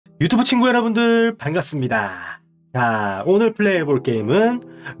유튜브 친구 여러분들 반갑습니다. 자, 오늘 플레이해볼 게임은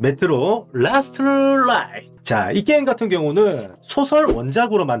메트로 라스트 라이트. 자, 이 게임 같은 경우는 소설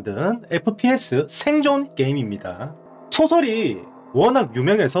원작으로 만든 FPS 생존 게임입니다. 소설이 워낙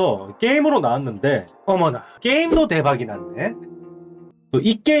유명해서 게임으로 나왔는데 어머나 게임도 대박이 났네. 또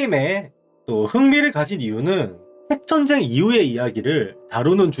이 게임에 또 흥미를 가진 이유는 핵전쟁 이후의 이야기를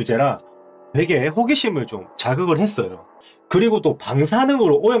다루는 주제라 되게 호기심을 좀 자극을 했어요. 그리고 또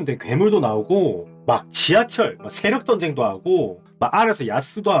방사능으로 오염된 괴물도 나오고 막 지하철 막 세력전쟁도 하고 막 안에서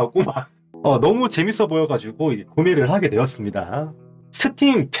야스도 하고 막 너무 재밌어 보여가지고 구매를 하게 되었습니다.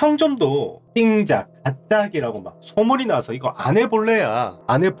 스팀 평점도 띵작, 가짜기라고 막 소문이 나서 이거 안 해볼래야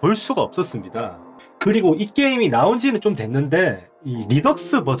안 해볼 수가 없었습니다. 그리고 이 게임이 나온 지는 좀 됐는데 이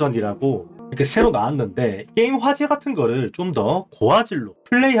리덕스 버전이라고 이렇게 새로 나왔는데 게임 화질 같은 거를 좀 더 고화질로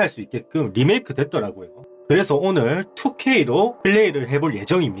플레이할 수 있게끔 리메이크 됐더라고요. 그래서 오늘 2K로 플레이를 해볼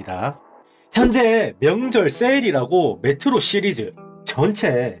예정입니다. 현재 명절 세일이라고 메트로 시리즈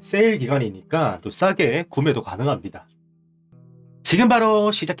전체 세일 기간이니까 또 싸게 구매도 가능합니다. 지금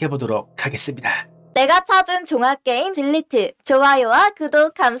바로 시작해보도록 하겠습니다. 내가 찾은 종합게임 딜리트, 좋아요와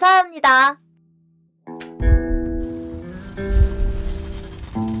구독 감사합니다.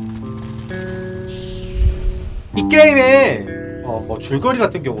 이 게임의 뭐 줄거리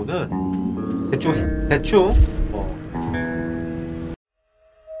같은 경우는 대충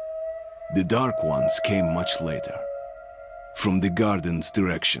The Dark Ones came much later, from the garden's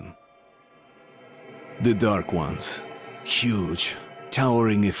direction. The Dark Ones, huge,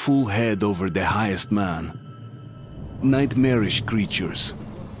 towering a full head over the highest man. Nightmarish creatures,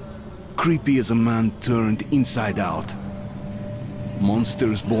 creepy as a man turned inside out.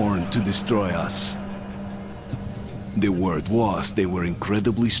 Monsters born to destroy us. The word was they were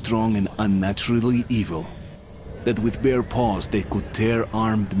incredibly strong and unnaturally evil, that with bare paws they could tear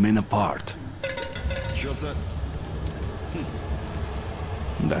armed men apart.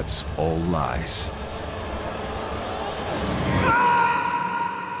 That's all lies.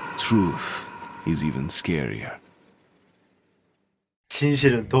 Truth is even scarier.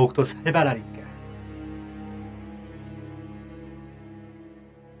 진실은 더욱더 살벌하니까.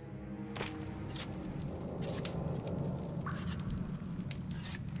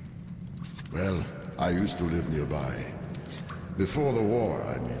 Well, I used to live nearby. Before the war,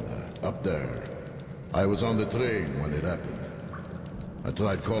 I mean, up there. I was on the train when it happened. I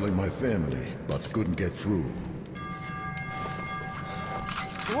tried calling my family, but couldn't get through.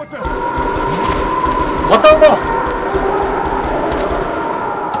 What the? What the?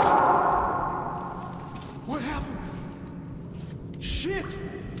 What happened? Shit!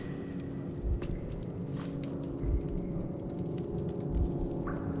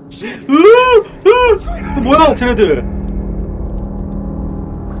 뭐야 쟤네들.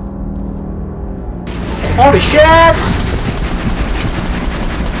 Holy shit!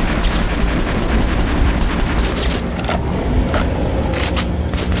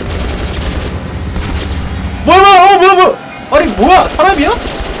 뭐야 아니 뭐야 사람이야?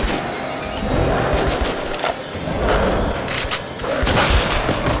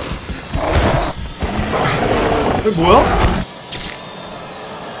 이거 뭐야?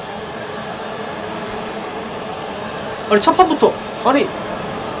 아니 첫 판부터 아니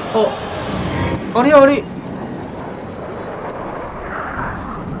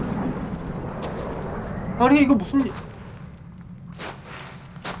아니 이거 무슨 일?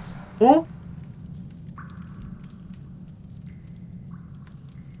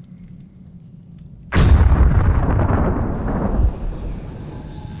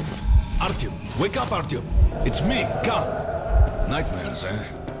 Artyom, wake up, Artyom. It's me, Khan. Nightmares,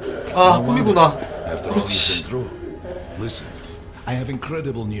 eh? 아, 꿈이구나. After all you've been through. Listen, I have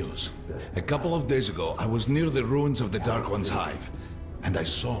incredible news. A couple of days ago, I was near the ruins of the Dark One's hive, and I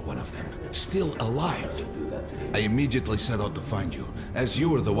saw one of them, still alive. I immediately set out to find you, as you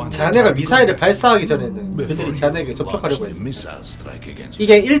were the one. 자네가 미사일을 발사하기 전에는 그들이 자네에게 접촉하려고 했어.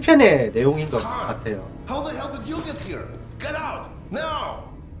 이게 1편의 내용인 것 같아요. How the hell did you get here? Get out! Now!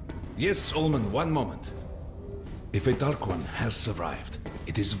 Yes, Ullman, one moment. If a Dark One has survived,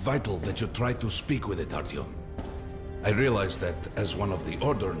 it is vital that you try to speak with it, Artyom. I realize that, as one of the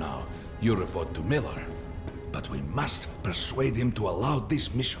Order now, you report to Miller. But we must persuade him to allow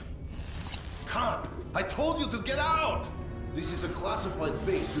this mission. Khan, I told you to get out! This is a classified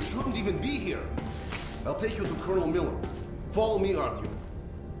base. You shouldn't even be here. I'll take you to Colonel Miller. Follow me, Artyom.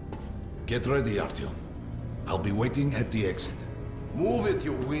 Get ready, Artyom. I'll be waiting at the exit. Move it,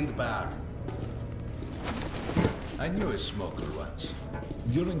 you windbag. I knew a smoker once.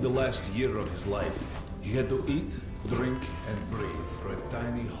 During the last year of his life, he had to eat, Drink and breathe through a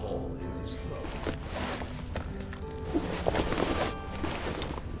tiny hole in his throat.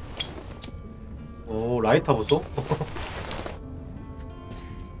 오, 라이터 보소?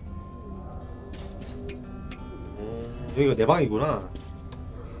 여기가 내 방이구나.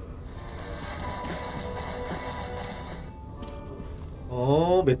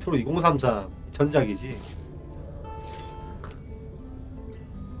 메트로 2033 전작이지.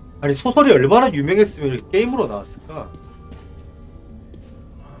 아니 소설이 얼마나 유명했으면 이렇게 게임으로 나왔을까?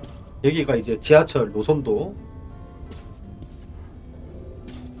 여기가 이제 지하철 노선도.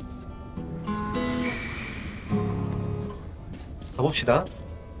 가봅시다.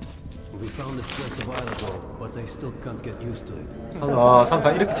 아, 사람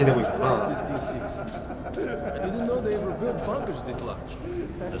다 이렇게 지내고 있구나.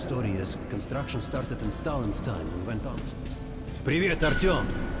 The story is construction started in Stalin's time and went on. Привет, Artyom.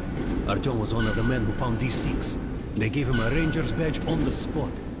 Artyom was one of the men who found these six. They gave him a ranger's badge on the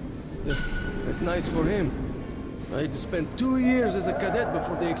spot. That's nice for him. I had to spend 2 years as a cadet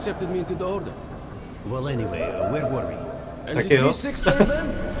before they accepted me into the order. Well, anyway, where were we? And did G6 save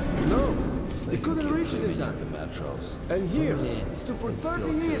them? No. They couldn't reach it in time. And here, it stood for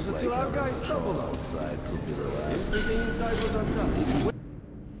 30 years until our guys stumbled out. Everything inside was on top.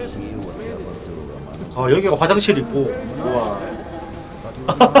 여기가 화장실 있고. 우와.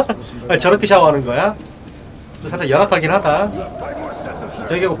 저렇게 샤워하는 거야? 살짝 열악하긴 하다.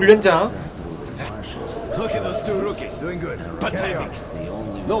 여기가 훈련장. Look at those two rookies. Doing good. Pathetic.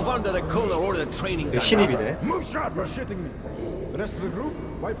 No wonder the colonel ordered training. 신입이네. You're shitting me. The rest of the group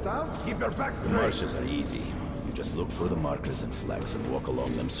wiped out? Keep your back to The marshes are easy. You just look for the markers and flags and walk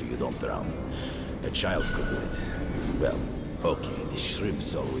along them so you don't drown. A child could do it. Well, okay, the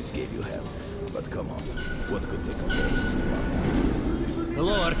shrimps always gave you hell. But come on, what could take a whole squad?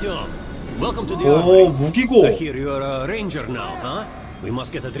 Hello, Artyom. Welcome to the 오, armory. 무기고. I hear you're a ranger now, huh? We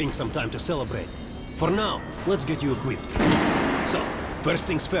must get a drink sometime to celebrate. For now, let's get you equipped. So, first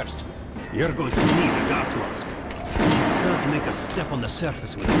things first. You're going to need a gas mask. You can't make a step on the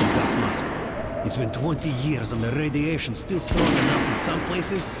surface without a gas mask. It's been 20 years and the radiation's still strong enough in some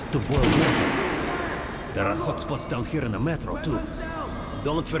places to boil water. There are hot spots down here in the metro, too.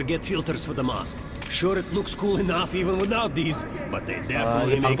 Don't forget filters for the mask. Sure, it looks cool enough even without these, but they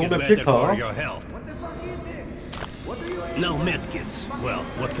definitely make it better for your health. Now medkits. Well,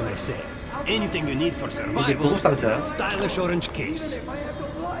 what can I say? Anything you need for survival, a stylish orange case.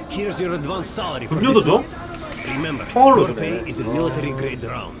 Here's your advanced salary for this month. Remember, your pay is in military-grade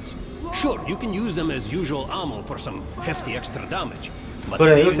rounds. Sure, you can use them as usual ammo for some hefty extra damage.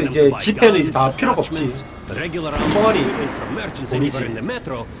 그래, 여기서 이제 지폐는 이제 다 필요가 없지. 총알이 돈이지. in the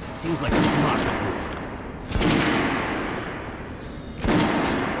metro seems like a smart move.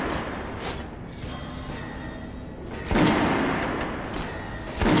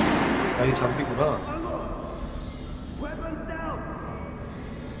 아, 이게 장비구나.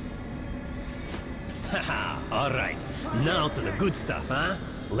 Haha, alright. Now to the good stuff, huh?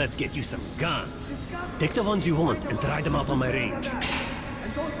 Let's get you some guns. Take the ones you want and try them out on my range.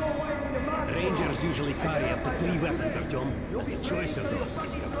 Rangers usually carry up to 3 weapons, Artyom, and the choice of those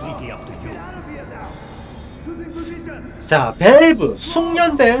is completely up to you. 자, 밸브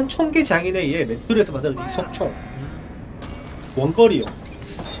숙련된 총기 장인에 의해 맨툴에서 만든 이 소총. 원거리용.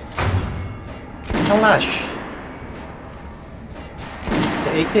 칼라쉬.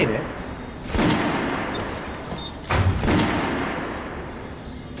 AK네.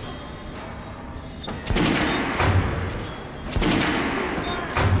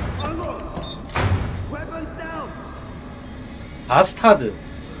 바스타드.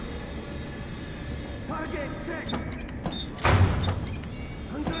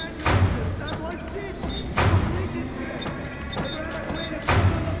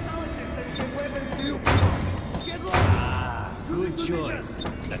 Good choice.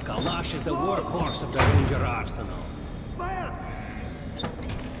 The Kalash is the workhorse of the Ranger arsenal.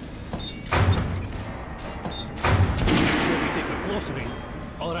 Shall we take a closer in?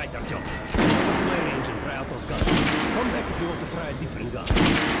 All right, Artyom. Go to my range and try out those guns. Come back if you want to try a different gun.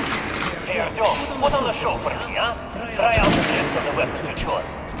 Hey, Artyom, put on the show for me, huh? Try out the rest of the weapons you chose.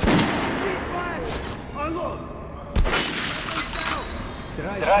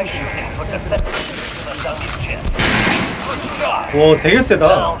 Try shooting for the second down his chest. Good job. 오, 되게 세다.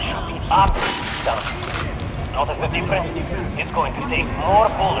 Now shoot it up, down. Notice the difference? It's going to take more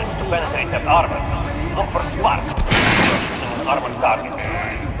bullets to penetrate that armor. Look for sparks. An armored target.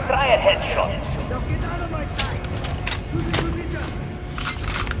 Try a headshot.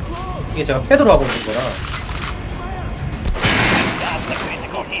 이게 제가 패드로 하고 있는 거라. That's the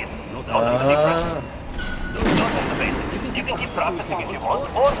critical hit. Notice the difference? process the basics. You can keep processing if you want,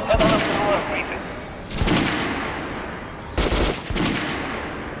 or head on up to more briefing.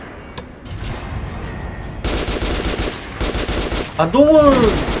 반동은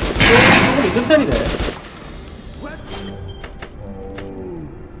조금 있는 편이네.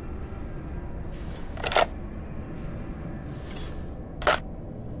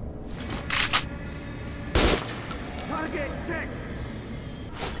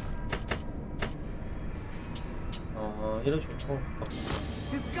 이런 식으로.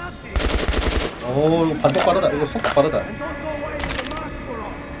 오, 이거 반동 빠르다. 이거 속도 빠르다.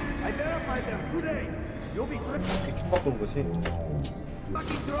 이게 쭉 바꾸는 거지.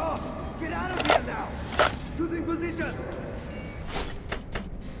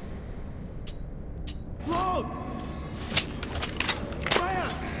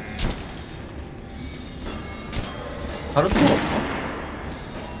 다른 수가 없나?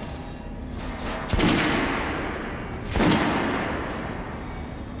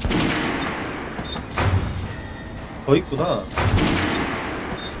 더 있구나.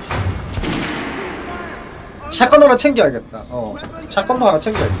 샷건도 하나 챙겨야겠다. 샷건도 하나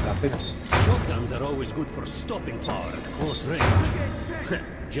챙겨야겠다. Shotguns are always good for stopping power at close range.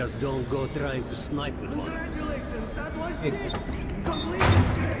 Just don't go trying to snipe with one.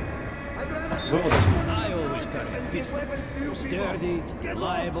 I always carry a pistol. Sturdy,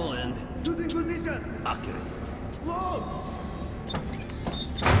 reliable, and accurate.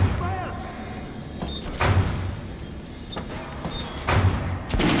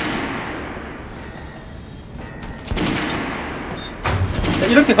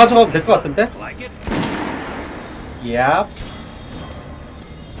 이렇게 가져가면 될 것 같은데? Like it? Yep.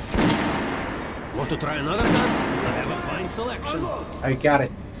 Want to try another gun? I have a fine selection. I got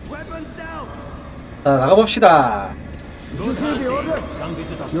it. 자, 나가봅시다. Come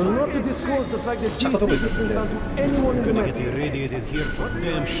visit us You're not soon. to disclose the fact that 잠깐 보고 있었는데. anyone in the Gonna get irradiated here for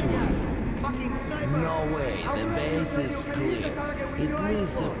damn sure. No way, the base is clear. It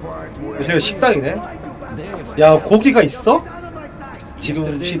leaves the part where 저기 식당이네. they've 야, 고기가 있어? 지금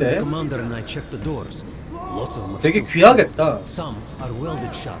Yesterday, the 시대에? commander and I checked the doors. Lots of them are 되게 still 귀하겠다. sealed. Some are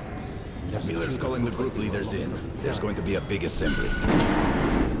welded shut. Miller's calling the group leaders in. There's going to be a big assembly.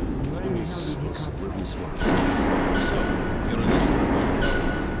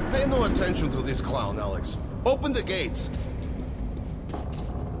 Pay no attention to this clown, Alex. Open the gates.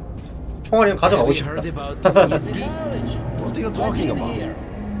 총알이 가져가고 싶다. Heard about the Snitsky? What are you talking about?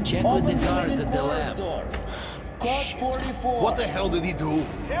 Check with the guards at the lab. What the hell did he do?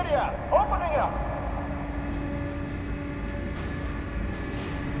 Opening up!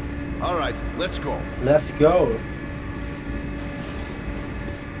 All right, let's go. Let's go.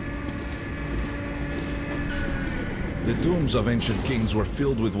 The tombs of ancient kings were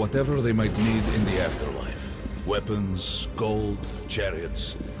filled with whatever they might need in the afterlife. Weapons, gold,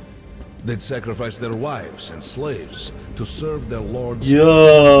 chariots. They'd sacrifice their wives and slaves to serve their lords.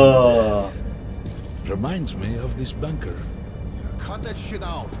 이야. Reminds me of this bunker. Cut that shit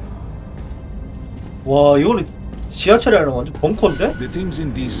out. 와, 이거는 지하철이 아니라 완전 벙커인데? The things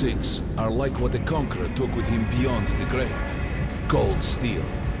in D6 are like what the conqueror took with him beyond the grave. Gold steel,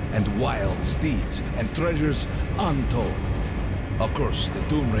 and wild steeds, and treasures untold. Of course, the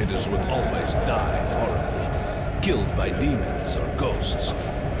Tomb Raiders would always die horribly, killed by demons or ghosts,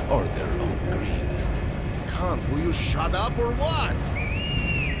 or their own greed. Khan, will you shut up or what?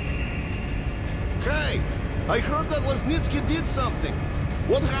 Hey, I heard that Lesnitsky did something.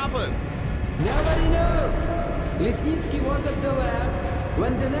 What happened? Nobody knows. Lesnitsky was at the lab.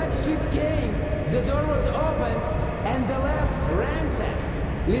 When the next shift came, the door was open and the lab ransacked.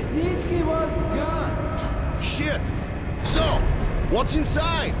 Lesnitsky was gone. Shit. So, what's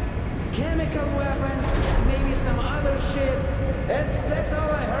inside? Chemical weapons, maybe some other shit. That's all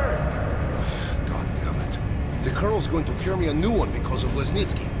I heard. God damn it. The Colonel's going to tear me a new one because of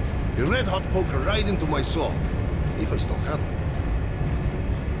Lesnitsky. A red-hot poker right into my soul. If I still had one.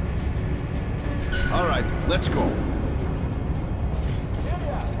 All right, let's go.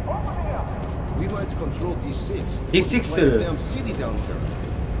 We might control D6. D6. Damn city down here.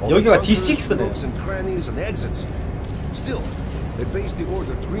 여기가 All the bunkers, D6네. nooks and crannies and exits. Still, they base the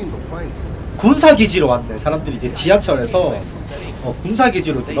order dream of finding. 군사 기지로 왔네. 사람들이 이제 지하철에서 군사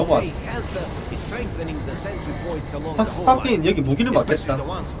기지로 They 넘어왔. say Hansa is strengthening the sentry points along the whole 하긴 line, 여기 무기는 especially 맞겠다. the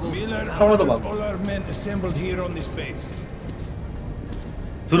ones close to the 총알도 Nazis. 많고. All our men assembled here on this base.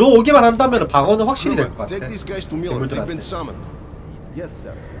 들어오기만 한다면 방어는 확실히 될 것 같아. Take these guys to Miller. They've been 괴물들한테. summoned. Yes,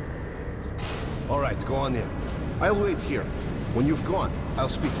 sir. All right, go on in. I'll wait here. When you've gone, I'll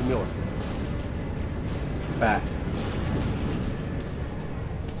speak to Miller. 네.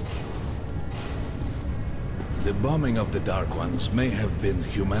 The bombing of the Dark Ones may have been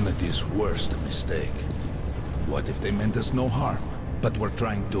humanity's worst mistake. What if they meant us no harm, but were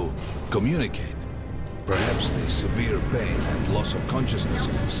trying to communicate? Perhaps the severe pain and loss of consciousness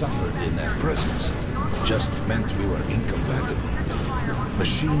suffered in their presence just meant we were incompatible.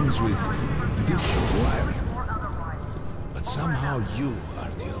 Machines with different wiring. But somehow you,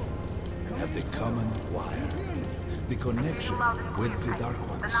 Artyom, have the common wire. The connection with the Dark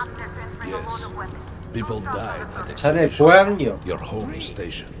Ones. Yes. People died at 자네 execution. 고향이요. Your home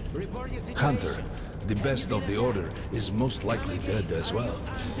station. Hunter, the best of the order, is most likely dead as well.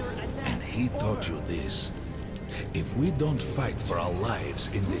 And he taught you this. If we don't fight for our lives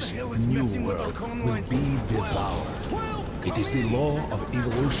in this new world, we'll be devoured. It is the law of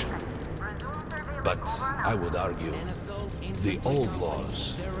evolution. But I would argue, the old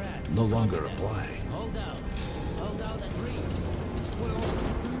laws no longer apply.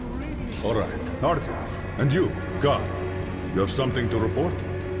 All right, Artyom. And you, God, you have something to report?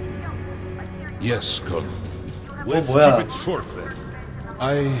 Yes, Colonel. Let's 뭐야. keep it short then.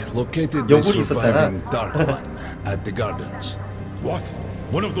 I located the 영혼이 surviving 있었잖아. Dark One at the gardens. What?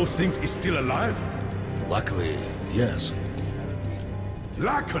 One of those things is still alive? Luckily, yes.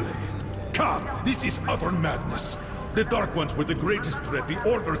 Luckily! Come, this is utter madness. The Dark Ones were the greatest threat the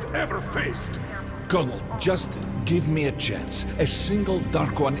Order's ever faced. Colonel, just give me a chance. A single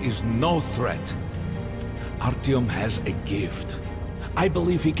Dark One is no threat. Artyom has a gift. I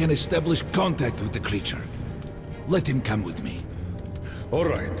believe he can establish contact with the creature. Let him come with me. All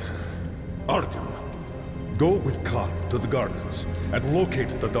right. Artyom, go with Khan to the gardens and locate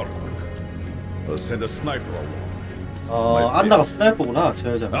the Dark One. I'll send a sniper along. 안나가 스나이퍼구나,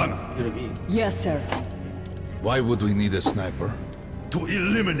 저 여자는. 안나. 이름이. Yes, sir. Why would we need a sniper? To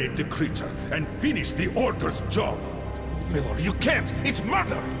eliminate the creature and finish the Order's job. Milord, you can't! It's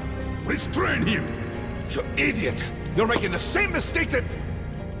murder! Restrain him! You idiot! You're making the same mistake that...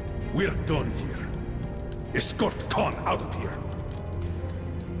 We're done here. Escort Khan out of here.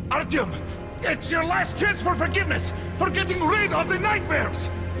 Artyom! It's your last chance for forgiveness! For getting rid of the nightmares!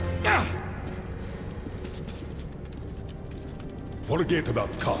 Forget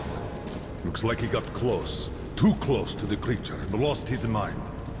about Khan. Looks like he got close. Too close to the creature and lost his mind.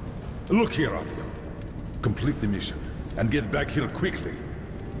 Look here, Artyom. Complete the mission and get back here quickly.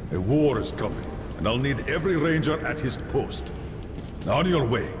 A war is coming, and I'll need every ranger at his post. On your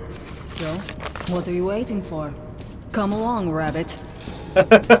way. So, what are you waiting for? Come along, Rabbit.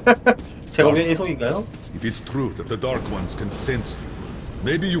 제가 왜 애송인가요? If it's true that the Dark Ones can sense you,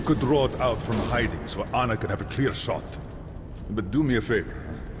 maybe you could draw it out from hiding so Anna can have a clear shot. But do me a favor.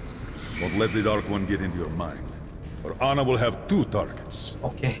 Don't let the Dark One get into your mind, or Anna will have two targets.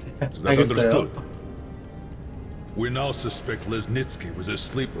 오케이. Is that 알겠어요. understood? We now suspect Lesnitsky was a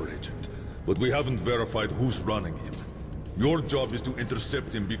sleeper agent, but we haven't verified who's running him. Your job is to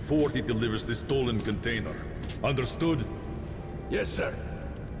intercept him before he delivers the stolen container. Understood? Yes, sir.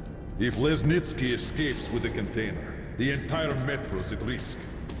 If Lesnitsky escapes with the container, the entire metro's at risk.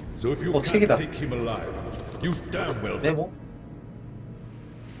 So if you can't 책이다. take him alive, you damn well... 메모.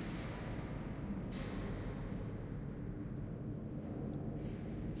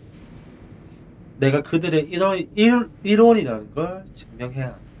 내가 그들의 일원이라는 걸 증명해야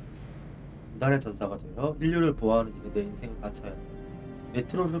한다. 분단의 전사가 되어 인류를 보호하는 일에 내 인생을 바쳐야 한다.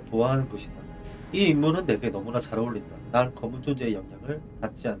 메트로를 보호하는 것이다. 이 임무는 내게 너무나 잘 어울린다. 난 검은 존재의 영향을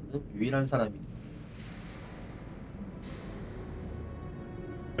받지 않는 유일한 사람이다.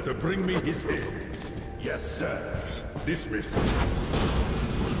 To bring me his aid. Yes, sir. Dismissed.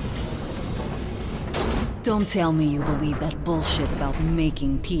 Don't tell me you believe that bullshit about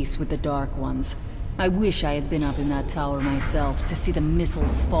making peace with the Dark Ones. I wish I had been up in that tower myself to see the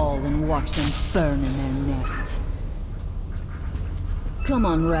missiles fall and watch them burn in their nests. Come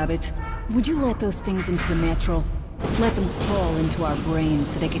on, Rabbit. Would you let those things into the metro? Let them crawl into our brains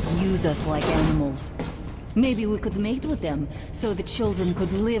so they could use us like animals. Maybe we could mate with them, so the children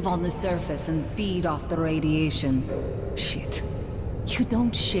could live on the surface and feed off the radiation. Shit. You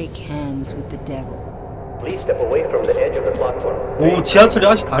don't shake hands with the devil. Please step away from the edge of the platform. 오, 지하철이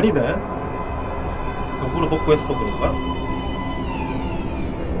아직 다니네. 역으로 복구했어 그런가?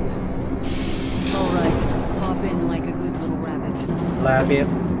 Alright, hop in like a good little rabbit. 라빗.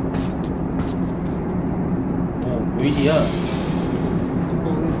 오, 무인이야.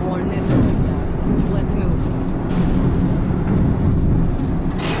 Well, we've worn this place out. Let's move.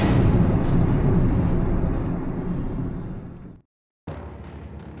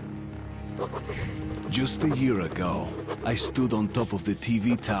 Just a year ago, I stood on top of the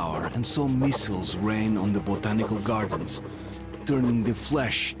TV tower and saw missiles rain on the botanical gardens. turning the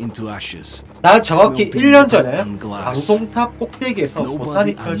flesh into ashes. 난 정확히 1년 전에 and glass. 방송탑 꼭대기에서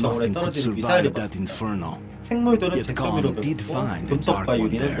Nobody 보타니컬 and 정원에 nothing could 떨어진 survive 미사일을 that 봤습니다. inferno. 생물들은 Yet 잿더미로 Khan did 변했고 find the 금속과 dark one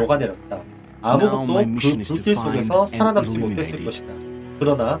유리는 there. 녹아내렸다. Now 아무것도 my 그 mission is to 불길 find 속에서 and 살아남지 eliminate 못했을 it. 것이다.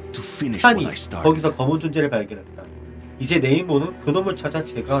 그러나 To finish 칸이 what I started. 거기서 검은 존재를 발견했다. 이제 내 임무는 그놈을 찾아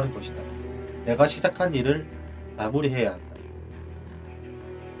제거하는 것이다. 내가 시작한 일을 마무리해야 한다.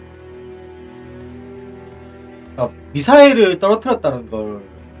 아, 미사일을 떨어뜨렸다는 걸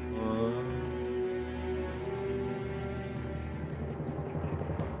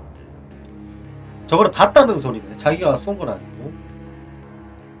저거를 봤다는 소리네. 자기가 쏜 건 아니고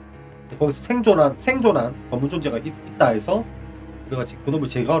거기서 생존한 검은 존재가 있다 해서 우리가 지금 그놈을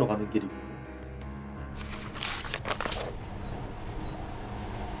제거하러 가는 길이고.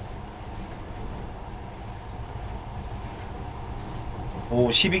 오,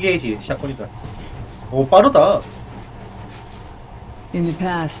 12게이지 샷건이다. 오, 빠르다. In the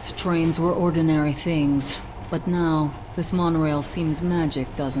past, trains were ordinary things. But now, this monorail seems magic,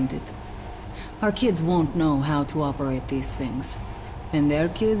 doesn't it? Our kids won't know how to operate these things. And their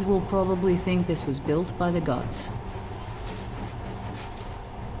kids will probably think this was built by the gods.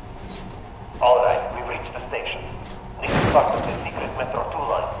 Alright, we've reached the station. This is part of the secret Metro 2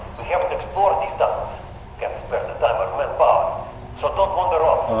 line. We have to explore these tunnels. Can't spare the time or manpower. So don't wander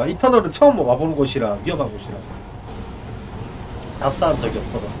off. 아, 이 터널은 처음 와보는 곳이라 위험한 곳이라 답사한 적이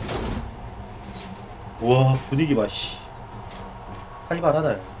없어서. 우와, 분위기 봐, 씨.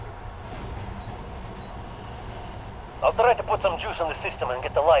 살만하다. I'll try to put some juice on the system and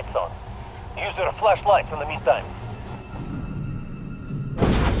get the lights on. Use your flashlights in the meantime.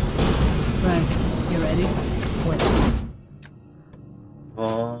 Right, you ready? Let's move.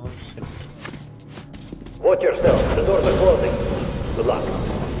 Watch yourself. The doors are closing. Good luck.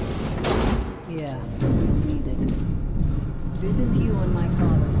 Yeah, we'll need it. Didn't you and my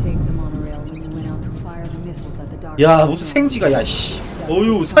father take the monorail when you went out to fire the missiles at the dark? 야, 무슨 생지가, 야, 씨.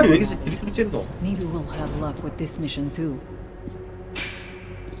 어휴, 살이 왜 이렇게 드리프리 쨌노? Maybe we'll have luck with this mission too.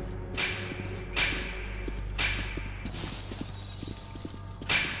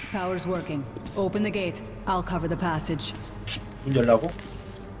 Power's working. Open the gate. I'll cover the passage. 문 열라고?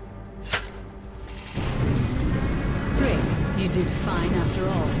 Great. You did fine after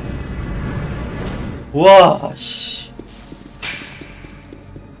all. 우와, 씨.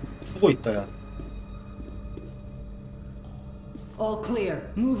 죽어 있다, 야. All clear.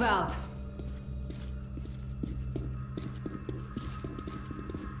 Move out.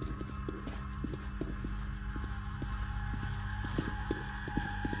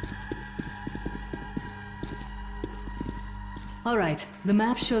 All right. The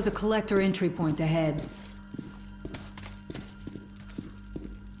map shows a collector entry point ahead.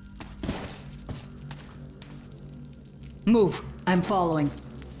 Move. I'm following.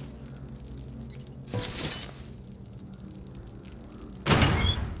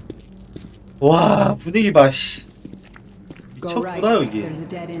 와, 분위기 봐, 씨. Go right. 미쳤구나, 여기. There's a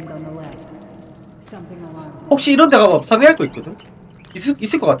dead end on the left. Something alarmed. 혹시 이런 데 가면 방해할 거 있거든?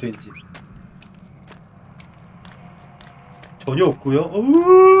 있을 것 같아, 왠지. 전혀 없고요.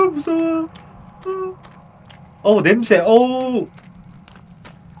 어우, 무서워. 어우, 냄새. 어우.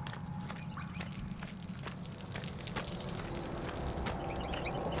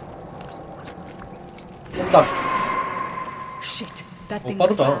 온다. Shit, that thing's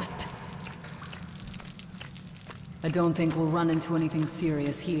빠르다. fast. I don't think we'll run into anything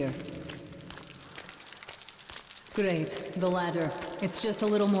serious here. Great, the ladder. It's just a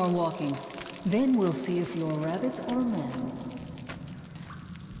little more walking. Then we'll see if you're a rabbit or a man.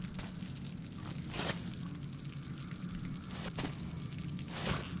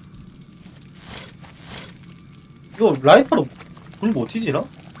 이거 라이터로 불 못 튀지나?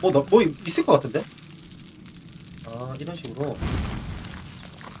 뭐 있을 것 같은데? 아, 이런 식으로.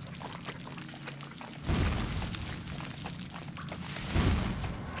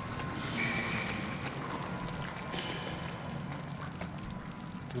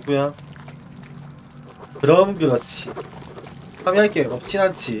 누구야? 그럼 그렇지. 참여할 게 없진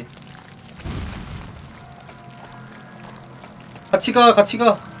않지. 같이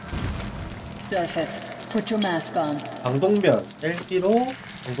가. Surface, put your mask on. 방독면 LB로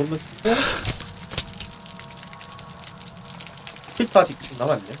방독면 쓰고 필터 아직 좀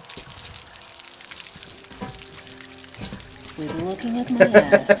남았네. With looking at my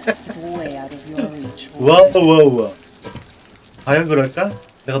ass, it's way out of your reach. 우와. 과연 그럴까?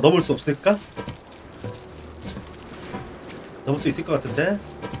 내가 넘을 수 없을까? 넘을 수 있을 것 같은데?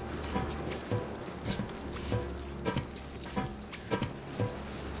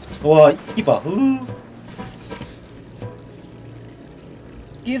 와, 이봐.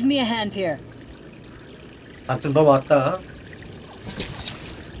 Give me a hand here. 반쯤 넘어왔다.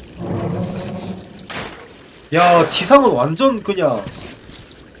 야, 지상은 완전 그냥.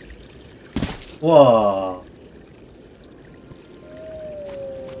 와.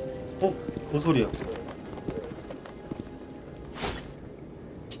 뭔 소리야?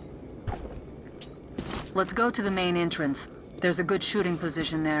 Let's go to the main entrance. There's a good shooting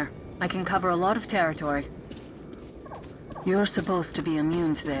position there. I can cover a lot of territory. You're supposed to be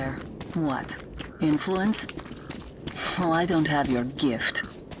immune to their... what? Influence? Well, I don't have your gift.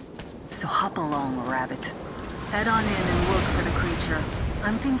 So hop along, rabbit. Head on in and look for the creature.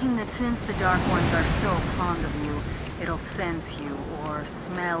 I'm thinking that since the Dark Ones are so fond of you, it'll sense you, or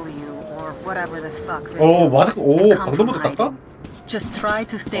smell you, or whatever the fuck they 오, do, 마스크, 오, and come from 방금부터 닦아? hiding. Just try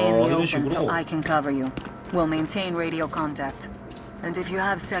to stay in the 이런 open 식으로. so I can cover you. We'll maintain radio contact. And if you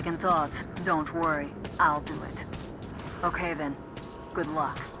have second thoughts, don't worry. I'll do it. Okay then. Good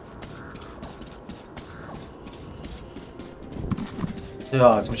luck.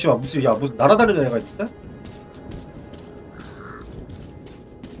 야, 잠시만. 무슨 날아다니는 애가 있는데?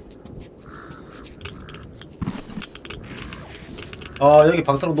 아, 여기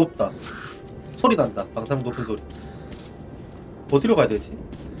방사능 높다. 소리 난다. 방사능 높은 소리. 어디로 가야 되지?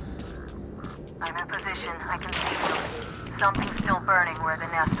 I'm in position. I can see you. Something's still burning where the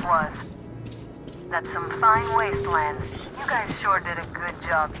nest was. That's some fine wasteland. You guys sure did a good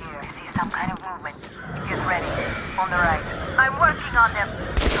job here. See some kind of movement. Get ready. On the right. I'm working on them.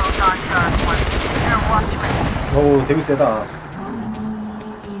 Those aren't Dark Ones. They're watchmen. 오, 되게 세다.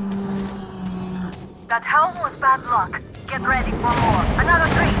 That helm was bad luck. Get ready for more. Another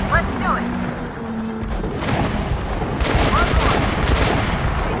 3. Let's do it. One more.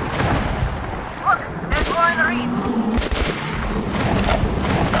 Look, there's more in the reef.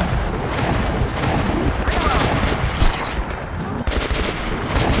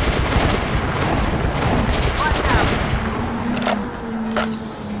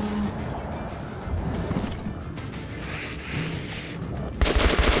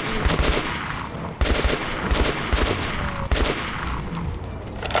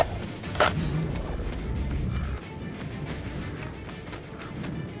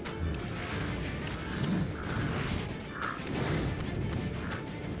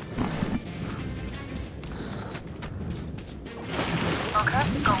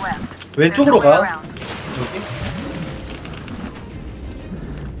 왼쪽으로 가. 여기.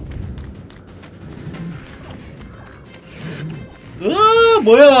 으아,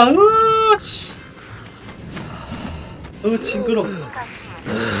 뭐야? 으아, 씨. 징그러.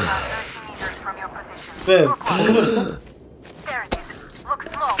 왜? 방송을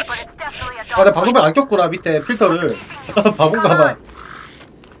아, 나 방송을 안 꼈구나. 밑에 필터를. 바본가봐.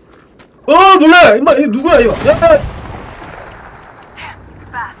 놀래! 임마, 이거 누구야, 이거? 야!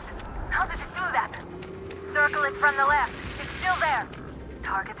 Circle it from the left. It's still there.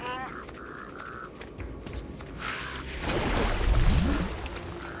 Targeting.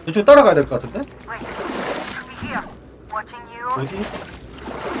 이쪽 따라가야 될 것 같은데? Wait. Be here. Watching you. 어디?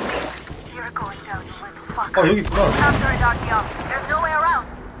 You're going down, you little fucker. 여기 있구나. After it, Artyom. There's no way around.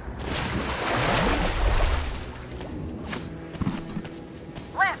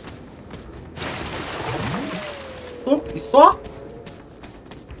 Left. 또? 있어?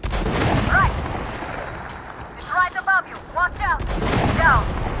 Right above you. Watch out. Down.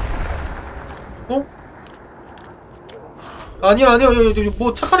 아니야.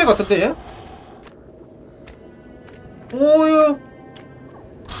 뭐 착한 애 같은데 얘? 얘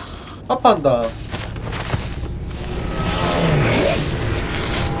아파한다.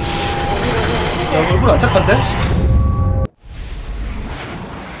 야, 얼굴 안 착한데?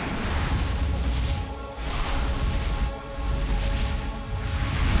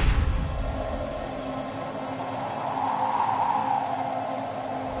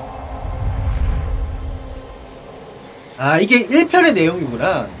 아, 이게 1편의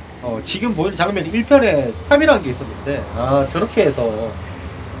내용이구나. 지금 보이는 장면이 1편에 3이라는 게 있었는데, 아, 저렇게 해서.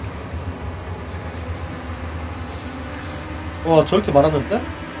 와, 저렇게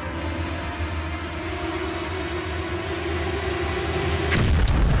말하는데?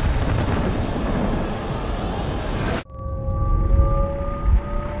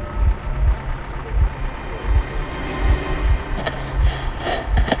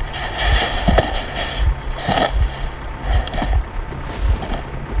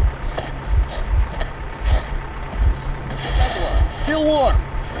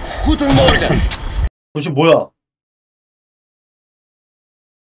 지금 뭐야?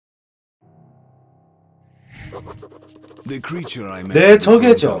 The creature I met 내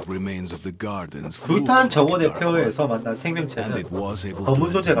적애죠. remains of the gardens. 불탄 정원의 폐허에서 만난 생명체는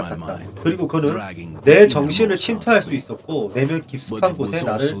검은 존재 같았다. 그리고 그는 내 정신을 침투할 수 있었고 내면 깊숙한 곳에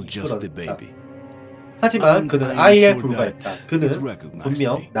나를 이끌어냈다. 하지만 그는 아이에 불과했다. 그는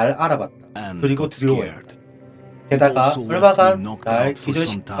분명 날 알아봤다. 그리고 두려워했다. 게다가 얼마간 날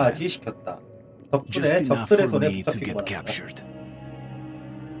기절까지 시켰다. 덕분에 적들의 손에 붙잡히고 말았다.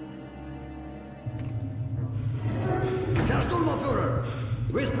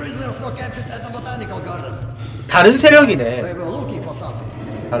 다른 세력이네.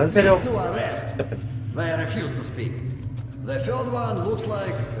 다른 세력. They refuse to speak. The third one looks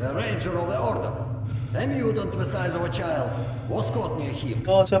like a ranger of the order. A mutant the size of a child was caught near him.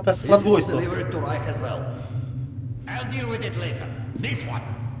 저 앞에 사람 누워 있어. Delivered to Reich as well. I'll deal with it later. This one.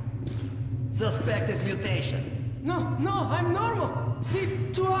 Suspected mutation. No, I'm normal. See,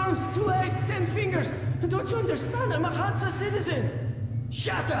 2 arms, 2 legs, 10 fingers. Don't you understand? I'm a Hansa citizen.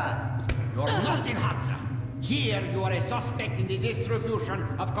 Shut up! You're not in Hansa. Here you are a suspect in the distribution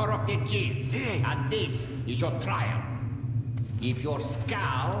of corrupted genes. And this is your trial. If your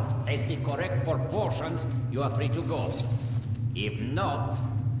skull has the correct proportions, you are free to go. If not,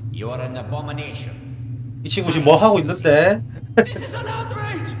 you are an abomination. 이 친구 지금 뭐 하고 있는데? This is an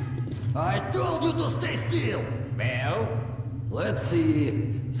outrage! I told you to stay still! Well? Let's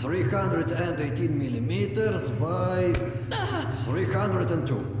see. 318 millimeters by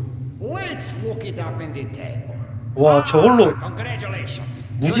 302. Let's look it up in the table. 와, 저걸로 Congratulations.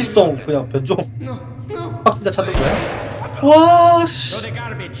 무지성 그냥 변종 확진자 찾는 거야? 와, 씨. To the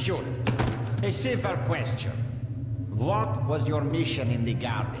garbage chute. A simple question. What was your mission in the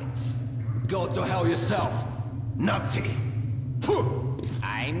gardens? Go to hell yourself, Nazi!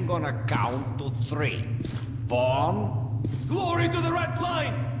 I'm gonna count to 3. 1. Glory to the Red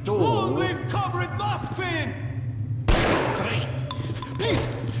Line! 2. Long live Comrade Moskvin! 3. Please!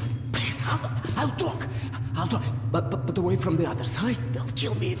 Please, I'll talk! I'll talk! But away from the other side. They'll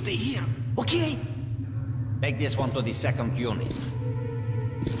kill me if they hear. Okay? Take this one to the 2nd unit.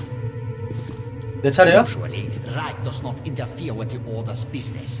 내 차례야? Usually, Reich does not interfere with the Order's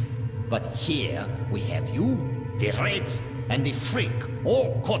business. But here, we have you, the Reds, and the Freak,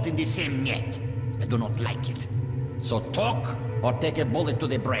 all caught in the same net. I do not like it. So talk, or take a bullet to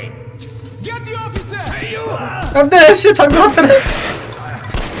the brain. Get the officer! Hey, you! 안돼, 씨, 장난 앞에네.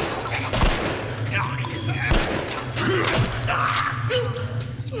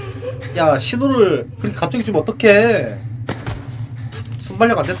 야, 신호를 그렇게 갑자기 주면 어떡해?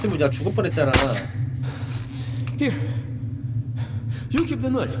 순발력 안 됐으면 그냥 죽을 뻔했잖아. Here. You keep the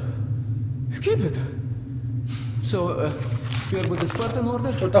knife. Keep it. So, you're with the Spartan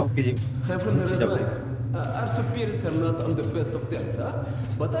order? 쫄딱 I'm from the Red Line. Our superiors are not on the best of terms, huh?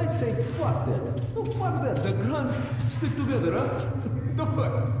 But I say fuck that. Oh, fuck that. The grunts stick together, huh?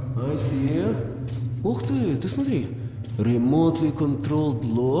 I see. Ух ты, ты смотри. Remotely controlled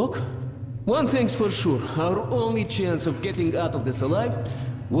lock. One thing's for sure. Our only chance of getting out of this alive,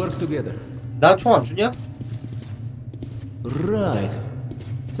 work together. 나 총 안 주냐? Right.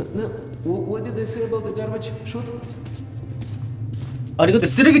 Now, what did they say about the garbage chute? 아니 근데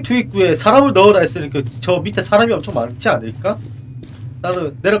쓰레기 투입구에 사람을 넣으라 했으니까 저 밑에 사람이 엄청 많지 않을까?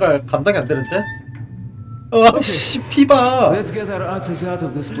 나는 내려갈 감당이 안 되는데? 씨, 피봐. Let's get our asses out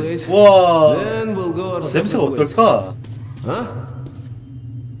of this place. 와, Then we'll go our 냄새가 어떨까? Huh?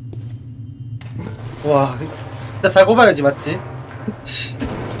 와, 일단 살고 봐야지, 맞지?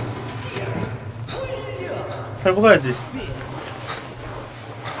 살고 봐야지.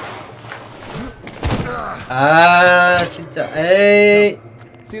 아, 진짜, 에이.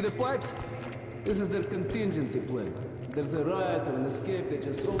 See the pipes? This is their contingency plan. There's a riot or an escape, they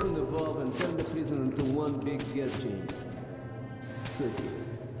just open the valve and turn the prison into one big gas chamber. Sick.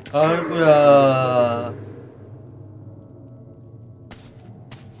 아이고야.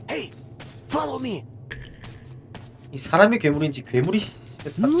 Hey, follow me. 이 사람이 괴물인지 괴물이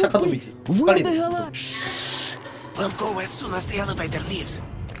착한 놈이지. Where the hell are? We'll go as soon as the elevator leaves.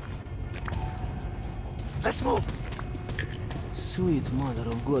 Let's move. Sweet mother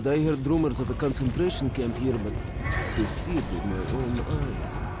of God, I heard rumors of a concentration camp here, but to see it with my own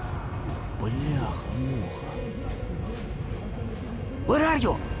eyes. Бляха-муха. Where are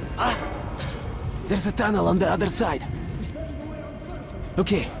you? There's a tunnel on the other side.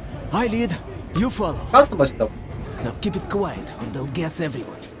 Okay, I lead, you follow. 가스 맛있다고. Now keep it quiet, or they'll gas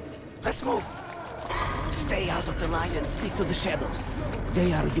everyone. Let's move. Stay out of the light and stick to the shadows.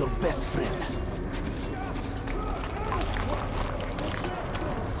 They are your best friend.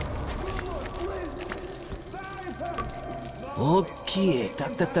 Okay,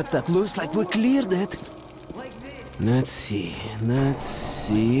 так. Looks like we cleared it. Let's see.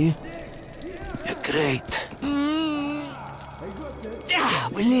 Great.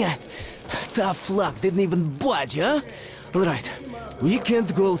 Блин. Tough luck, didn't even budge, huh? Alright, we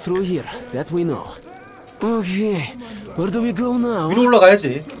can't go through here, that we know. Okay, where do we go now? 위로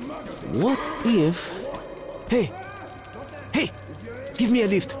올라가야지. What if... Hey! Give me a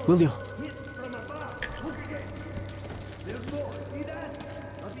lift, will you?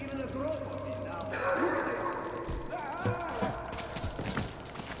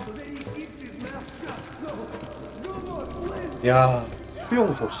 야,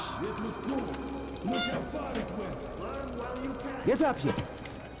 수용소 씨. Get up here.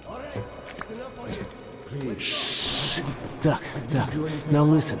 Duck. Now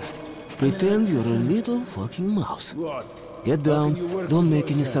listen. Pretend you're a little fucking mouse. Get down. Don't make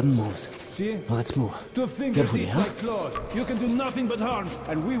any sudden moves. Let's move. Carefully, huh? You can do nothing but harm,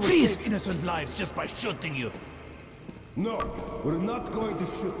 and we will Freeze! save innocent lives just by shooting you. No, we're not going to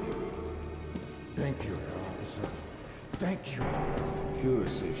shoot you. Thank you, officer. Thank you. Cure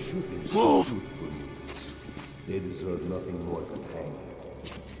says shooting is Move! good for mutants. They deserve nothing more than hanging.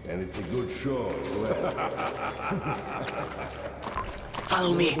 And it's a good show as well.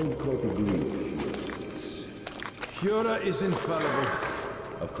 Follow me. Führer is infallible.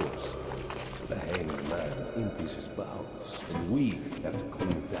 Of course. The hanging man empties his bowels, and we have to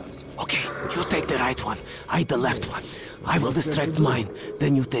clean it out. Okay, you take the right one. I the left one. I will distract mine.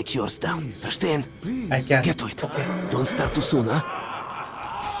 Then you take yours down. Understand? I can. Get to it. Okay. Don't start too soon, huh?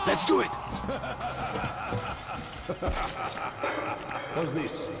 Let's do it. What's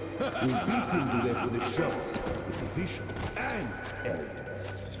this? We beat him to death with a shovel. It's efficient and elegant.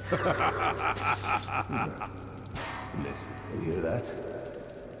 Listen, you hear that?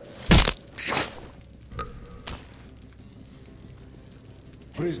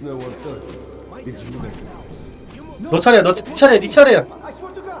 Prisoner 130. Did you recognize? 너 차례야, 네 차례야.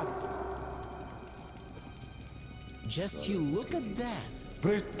 Just you look at that.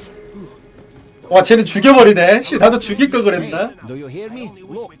 와, 쟤는 죽여버리네. 씨, 나도 죽일 걸 그랬나? Do you hear me?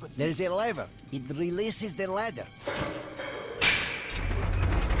 Look, there's a lever. It releases the ladder.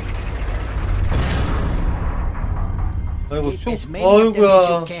 아이고,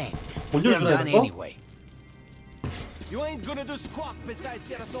 아이고야. 못 열주나 이거? You ain't gonna do squat besides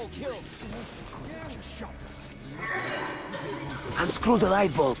get us all killed. Unscrew the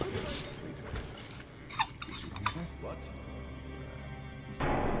light bulb.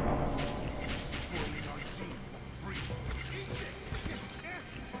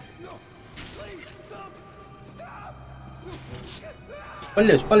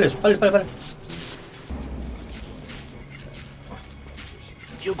 빨리 해줘. 빨리.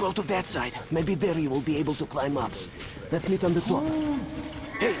 You go to that side. Maybe there you will be able to climb up. Let's meet on the top.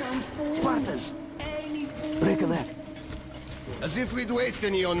 Hey, Spartan! Break a leg. As if we'd waste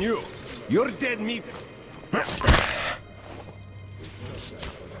any on you. You're dead meat.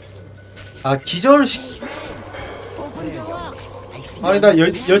 아, 기절시. 아니, 나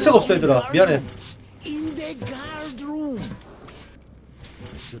열쇠가 없어, 얘들아. 미안해. In the guard room.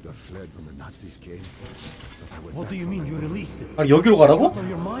 Should have fled when the Nazis came. What do you mean you released it? 아, 여기로 가라고? Out of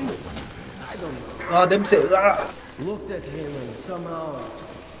your mind? 아, 냄새. 아. Looked at him and somehow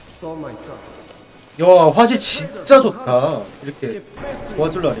saw my son. 야, 화질 진짜 좋다. 이렇게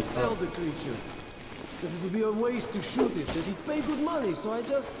도와줄라 하니까. Sell the creature. Said it would be a waste to shoot it, that he'd pay good money, so I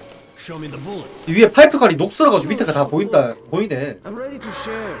just... Show me the bullets. 위에 파이프관이 녹슬어가지고 밑에가 다 보이네. I'm ready to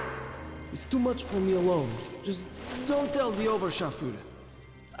share. It's too much for me alone. Just don't tell the Oberscharführer.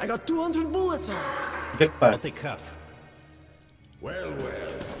 I got 200 bullets out. 200발. I'll take half. Well,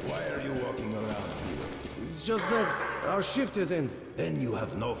 why are you walking around here? It's just that our shift is ended. Then you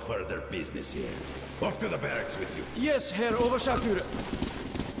have no further business here. Off to the barracks with you. Yes, Herr Oberscharführer.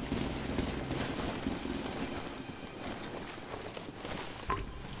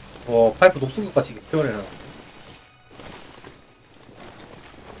 파이프 녹슨 것까지 표현해놔.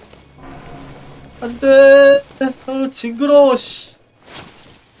 안돼. 아, 징그러워. 씨.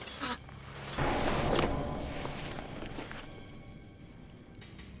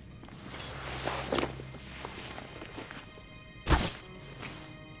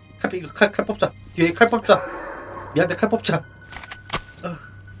 이거 칼 뽑자. 뒤에 칼 뽑자. 미안한데 칼 뽑자.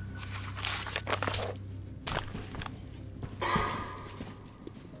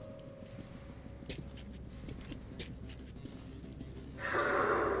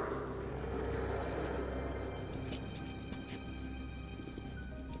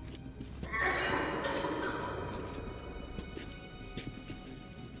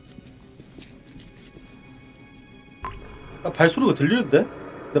 아, 발소리가 들리는데?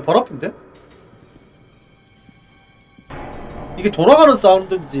 내 발 아픈데? 이게 돌아가는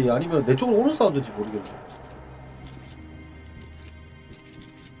사운드인지 아니면 내 쪽으로 오는 사운드인지 모르겠네.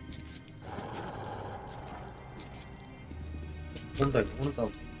 온다 이거 오는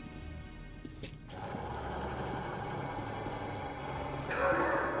사운드.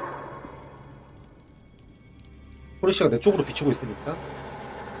 프레쉬가 내 쪽으로 비추고 있으니까.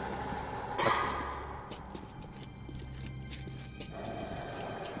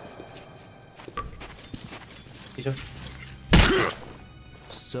 이죠.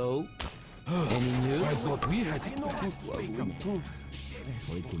 So, any news? I thought we had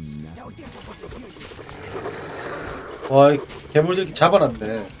와, 이 괴물들이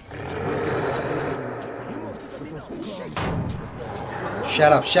잡아놨네.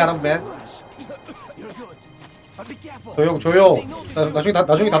 Shut up, man. 조용.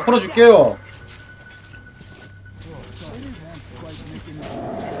 나중에 다 풀어줄게요.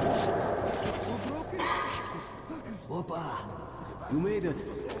 You made it.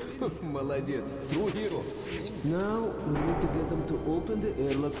 Молодец. True hero. Now we need to get them to open the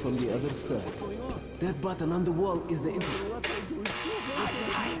airlock from the other side. That button on the wall is the entry.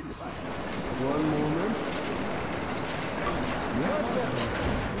 One moment. Much better.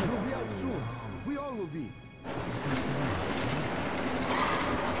 We'll be out soon. We all will be.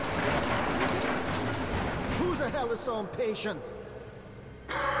 Who the hell is so impatient?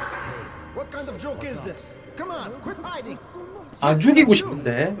 What kind of joke is this? Come on, quit hiding. 안 죽이고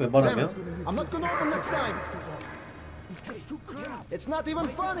싶은데 웬만하면. I'm not gonna open next time. It's not even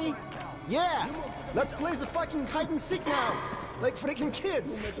funny. Yeah, let's play the fucking hide and seek now, like freaking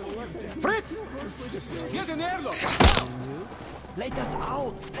kids. Fritz, Get an airlock. Let us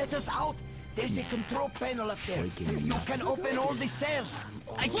out! Let us out! There's a control panel up there. You can open all the cells.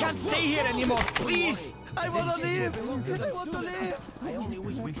 I can't stay here anymore. Please! I want to live! I want to live! I only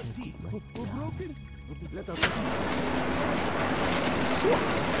wish we could see. let us. Get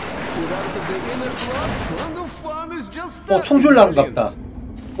out of the inner club, and the fun is just starting. 총줄랑 같다.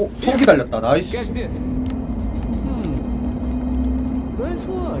 속이 달렸다. 나이스. Catch this. Nice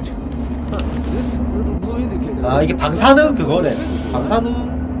watch. This little blue indicator. 아, 이게 방사능 그거네.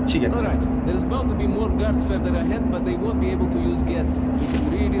 방사능 시계네. Alright, there's bound to be more guards further ahead, but they won't be able to use gas here. We can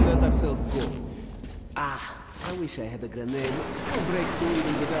really let ourselves go. Ah, I wish I had a grenade. I'll break through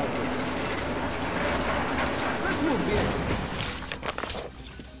even without it. Let's move here.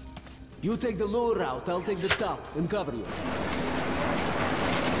 You take the lower route, I'll take the top and cover you.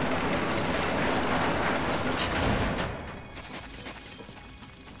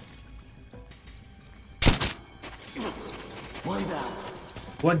 One down.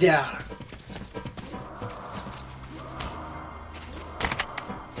 One down.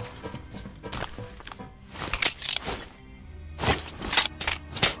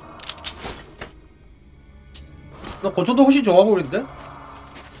 나 권총도 훨씬 좋아 보이는데?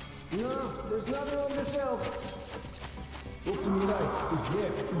 No, there's nothing on the shelf. Look to the right. It's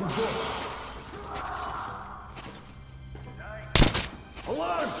there. In the door.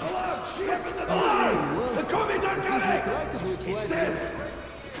 Alarm! Alarm! Ship in the line! The commies are coming! Try to do it He's quietly. dead!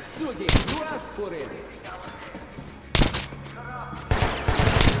 Sugi, you asked for it.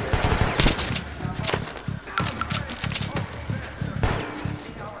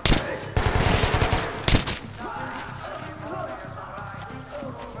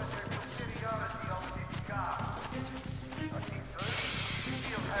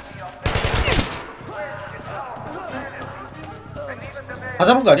 다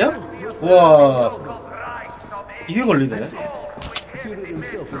잡은 거 아니야? 우와, 이게 걸리네. Führer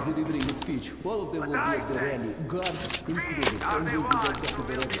himself is delivering a speech. All of them will be at the rally. Guards included. And will be back to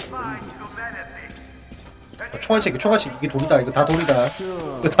the rally. 총알책 이게 돌이다. 이거 다 돌이다.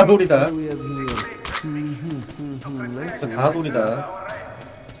 이거 다 돌이다. What do we have here? 이거 다 돌이다.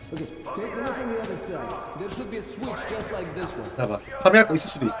 Okay, take a look on the other side. There should be a switch just like this one. 봐봐, 파밍할 거 있을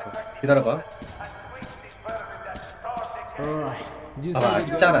수도 있어. 기다려봐. 봐봐,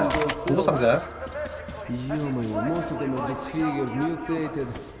 있잖아. 보고 상자. Ё-моё, most of them are disfigured, mutated,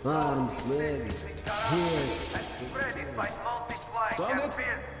 arms, legs, heads. Found it?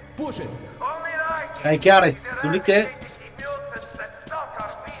 Push it. I got it. 눌릴게.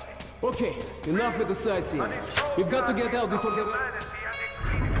 Okay, enough with the sightseeing. We've got to get out before the...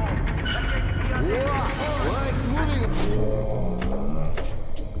 Whoa, it's moving.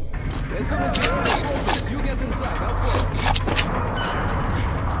 As soon as the door opens, you get inside. I'll follow.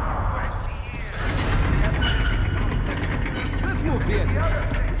 Let's move here.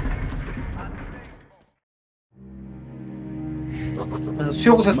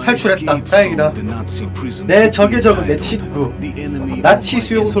 수용소에서 탈출했다. 다행이다. 내 적의 적은 내 친구. 나치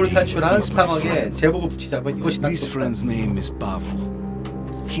수용소를 탈출한 상황에 제목을 붙이자면 이것이 낫겠다.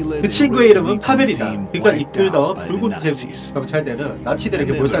 그 친구의 이름은 파벨이다. 그가 이끌던 붉은 경찰대는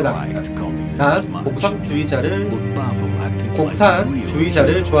나치들에게 몰살당했다. 난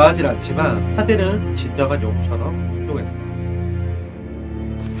공산주의자를 좋아하진 않지만 파벨은 진정한 영웅처럼 훌륭했다.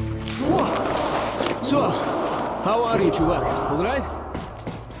 So, how are you, чувак? All right?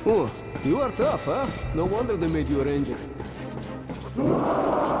 Oh, you are tough, huh? No wonder they made you a ranger.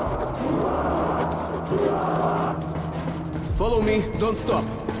 Follow me, don't stop.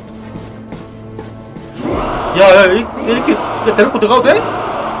 야, 이렇게 데리고 들어가도 돼?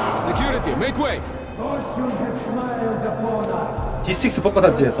 Security, make way. D6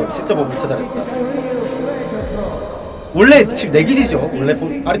 벚꽃단지에서 진짜 뭐 못 찾아냈다. 원래 지금 내 기지죠. 원래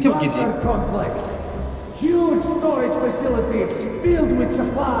아르티오 기지. Huge storage facilities filled with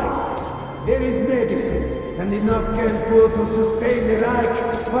supplies. There is medicine and enough canned food to sustain the Reich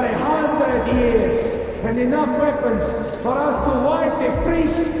for 100 years. And enough weapons for us to wipe the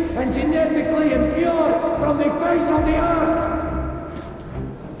freaks and genetically impure from the face of the earth.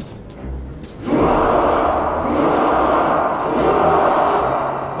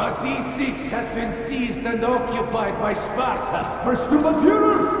 But D6 has been seized and occupied by Sparta. First to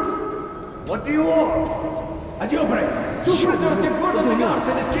Führer! What do you want? A jailbreak! Two prisoners have murdered the guards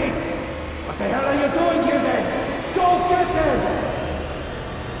and escaped! What the hell are you doing here then? Go get them!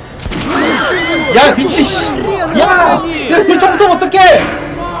 야 미치 씨! 야! 그 정도 어떡해!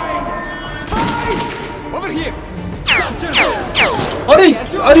 아니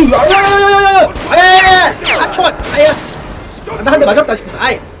야야야야야야! 아 총알! 아야! 나 한 대 맞았다 지금.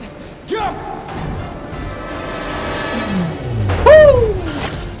 아이!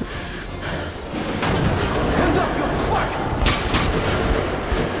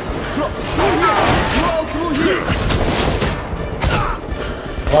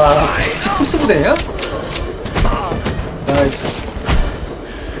 와, 혹시 토스부대야? 나이스.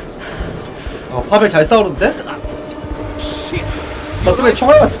 파벨 잘 싸우는데? 너 때문에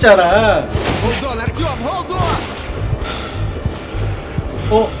총알 맞았잖아.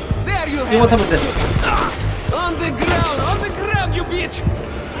 이거 타면 돼.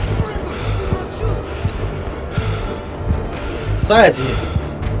 쏴야지.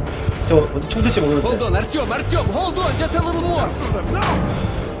 저 먼저 총 들지 모르는데. Hold on, Artyom, hold on, just a little more.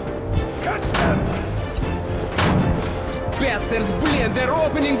 Bastards, блин, they're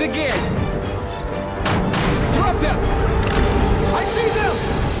opening the gate. Drop them. I see them.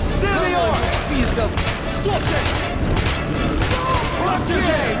 There they are. Piece of. Stop them. Stop the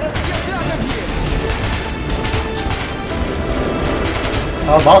gate. Let's get out of here. 아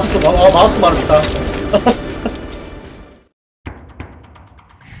마우스 말했다.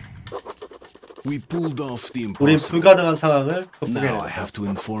 우린 불가능한 상황을 극복해냈다.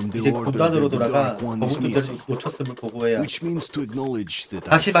 이제 군단으로 돌아가 거북들을 놓쳤음을 보고해야 한다.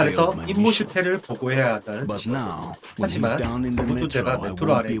 다시 말해서 임무 실패를 보고해야 한다는 뜻이다. 하지만 거북들제가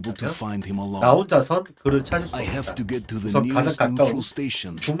메트로 안에 있다면 나 혼자선 그를 찾을 수 없다. 우선 가장 가까운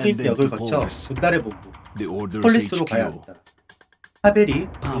중립역을 거쳐 군단의 본부 폴리스로 가야 한다. 파벨이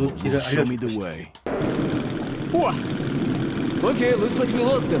그 길을 알려줄 것이다. Okay, looks like we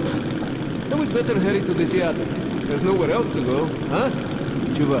lost them. Then we'd better hurry to the theater. There's nowhere else to go, huh?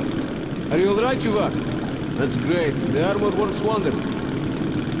 Chuvak. Are you alright, Chuvak? That's great. The armor works wonders.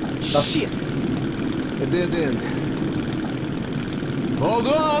 Shit! A dead end. Hold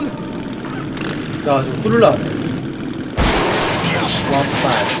on! 자, 좀 뚫으려.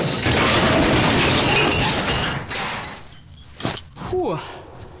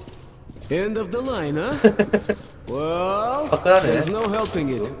 End of the line, huh? Well, there's no helping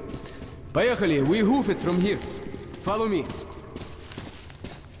it. Поехали, we hoof it from here. Follow me.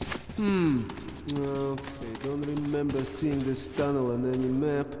 Okay, don't remember seeing this tunnel on any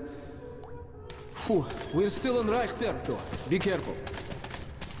map. Phew, we're still on Reich territory. Be careful.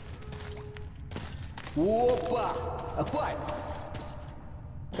 Опа! A pipe!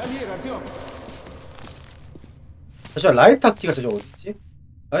 Come here, Artyom. 잠시만, 라이터 키가 저기 어딨지?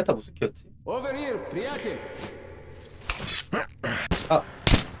 라이터 무슨 키였지? Over here, приятель. 아,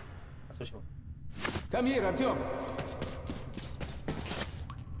 잠시만. Come here, Artyom.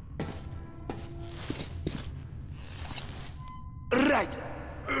 Right.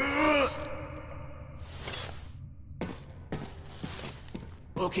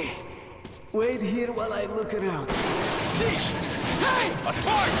 Okay. Wait here while I look around. See! Hey! A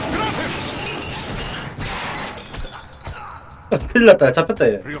spy! Drop him! 큰일 났다. 잡혔다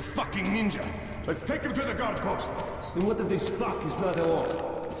얘. Real fucking ninja. Let's take him to the guard post. And what if this fuck is not at all?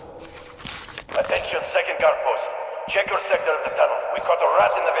 Attention, second guard post. Check your sector of the tunnel. We caught a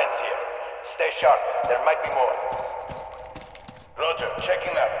rat in the vents here. Stay sharp. There might be more. Roger.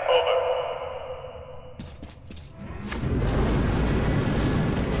 Checking map. Over.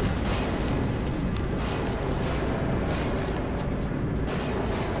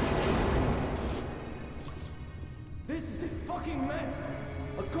 This is a fucking mess.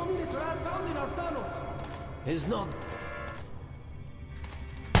 A communist rat found in our tunnels. It's not.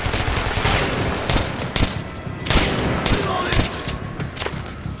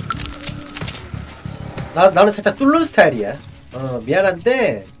 나는 살짝 뚫는 스타일이야.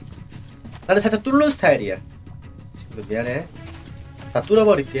 미안한데 나는 살짝 뚫는 스타일이야. 친구들 미안해. 다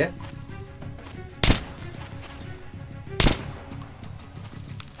뚫어버릴게.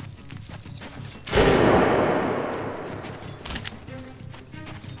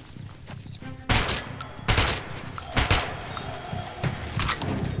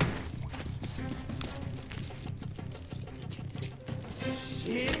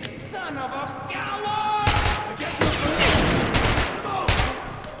 Son of a coward!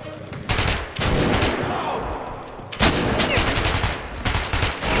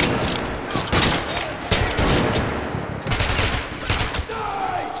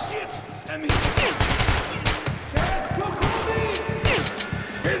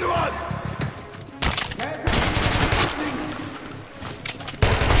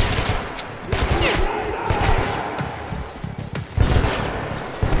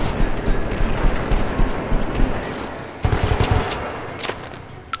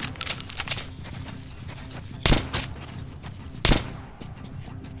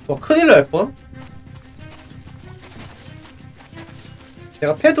 큰일 날 뻔?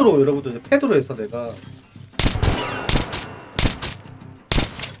 내가 패드로, 여러분들 이제 패드로 해서 내가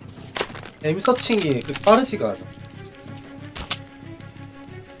에임 서칭이 그 빠르지가 않아.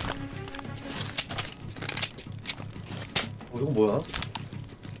 이거 뭐야?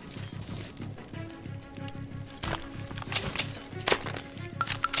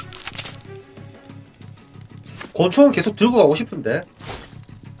 권총은 계속 들고 가고 싶은데.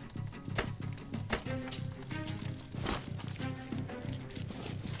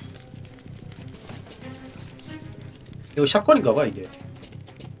 이거 샷건인가봐 이게.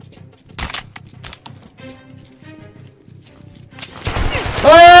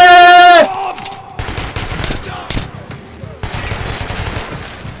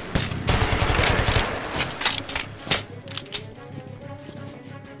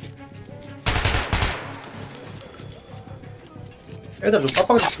 애들 좀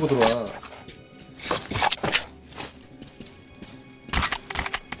빡빡하게 치고 들어와.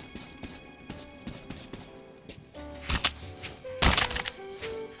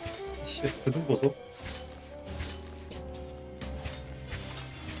 그 눈 보소.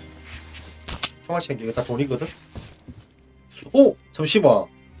 총알 챙겨. 이거 다 돈이거든? 오! 잠시만.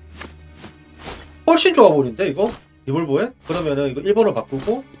 훨씬 좋아 보이는데 이거? 리볼버에? 그러면은 이거 1번을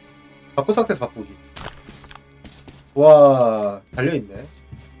바꾸고 바꾼 상태에서 바꾸기. 와, 달려있네.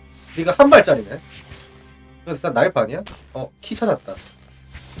 이거 한 발짜리네. 그래서 일단 나이프 아니야? 키 찾았다.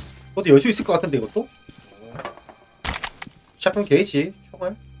 어디 열 수 있을 것 같은데 이것도? 샷건 게이지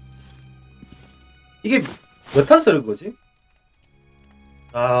총알. 이게 몇 탄 쓰는 거지?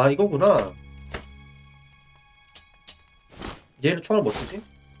 아, 이거구나. 얘는 총알 뭐 쓰지?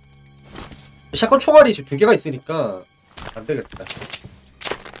 샷건 총알이 지금 2개가 있으니까 안 되겠다.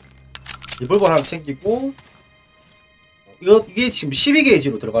 리볼버 하나 챙기고, 이게 지금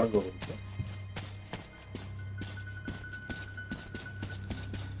 12게이지로 들어가는 거거든요.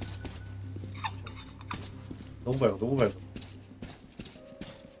 너무 밝아, 너무 밝아.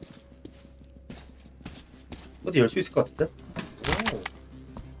 어디 열 수 있을 것 같은데? 오.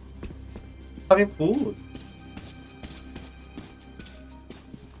 하면 굿.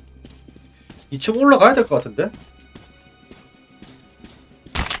 2층 올라가야 될 것 같은데?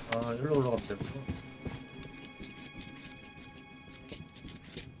 아, 여기로 올라가면 되구나.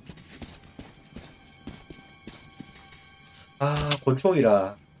 아,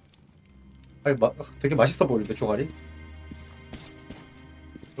 권총이라. 아니, 되게 맛있어 보이는데, 종아리?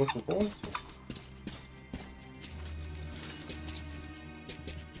 이거 보고.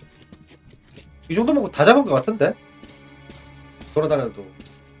 이 정도면 다 잡은 것 같은데? 돌아다녀도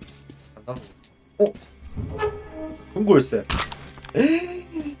안 나오고. 동굴세.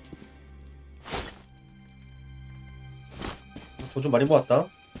 돈 좀 많이 모았다.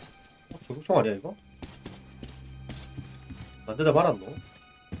 저격총 아니야 이거? 만들다 말았노?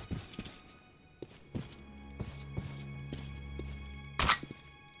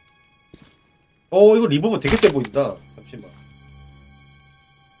 이거 리버브 되게 세 보인다. 잠시만.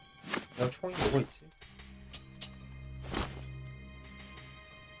 내가 총이 뭐가 있지?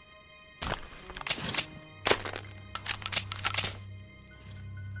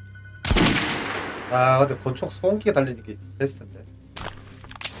 아, 근데 권총 소음기가 달리는 게 베스트인데.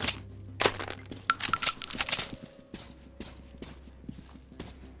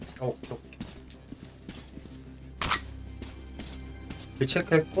 오케이. 길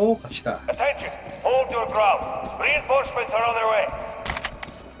체크했고 갑시다. Attention! Hold your ground. Reinforcements are on their way.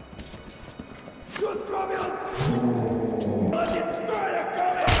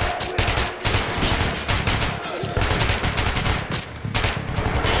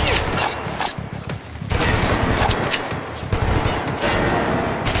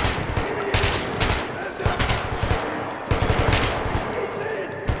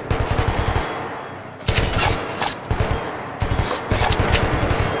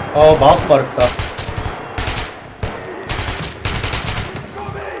 마우스 마렵다.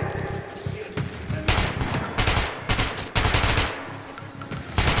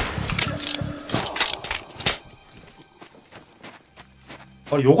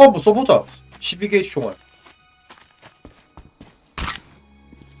 요거 한번 써보자. 12게이지 총알.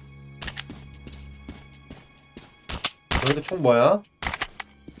 여기도 총 뭐야?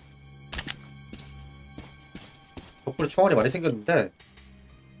 덕분에 총알이 많이 생겼는데.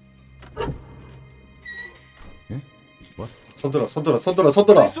 손들어. 손들어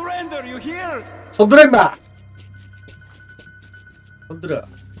임마. 손들어.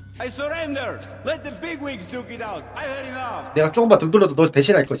 I surrender. Let the bigwigs duke it out. I had enough. 내가 조금만 등 돌려도 너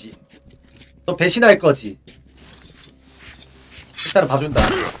배신할 거지. 너 배신할 거지. 일단은 봐준다.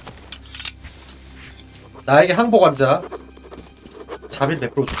 나에게 항복 환자 자비를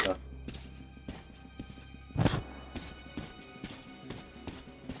베풀어 준다.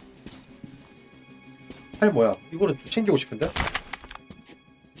 팔 뭐야? 이거는 좀 챙기고 싶은데?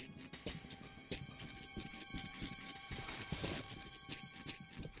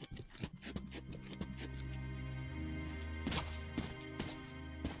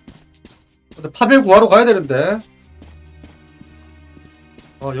 근데 파벨 구하러 가야 되는데.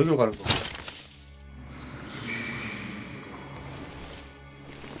 여기로 가는 거.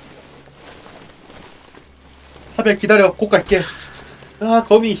 파벨 기다려. 곧 갈게. 아,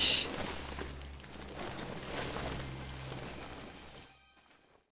 거미.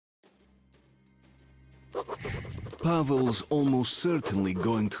 Pavel's almost certainly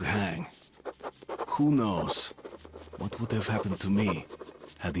going to hang. Who knows what would have happened to me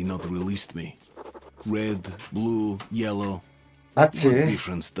had he not released me? Red, blue, yellow. 맞지. What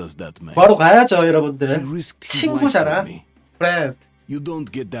difference does that make? 바로 가야죠, 여러분들. He risked his life 친구잖아. for me. Friend. You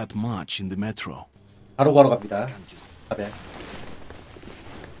don't get that much in the metro. 바로 가러 갑니다. 파벨.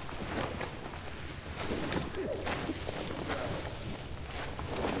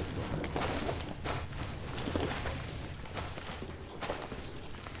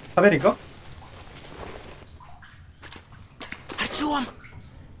 파벨인가? Artyom!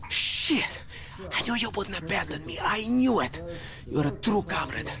 Shit! I knew you wouldn't abandon me. I knew it. You're a true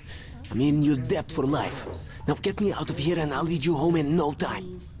comrade. I'm in your debt for life. Now get me out of here and I'll lead you home in no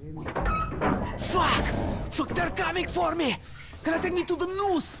time. Fuck! Fuck, they're coming for me! Gonna take me to the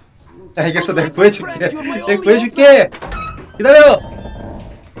noose! 알겠어, 내가 구해줄게. 내가 구해줄게. 기다려.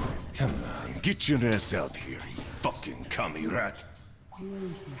 Come on, get your ass out here, you fucking commie rat.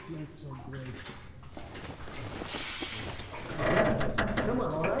 Come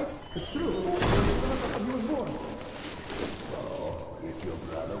on, all right? It's true.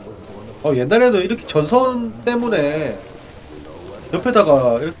 옛날에도 이렇게 전선 때문에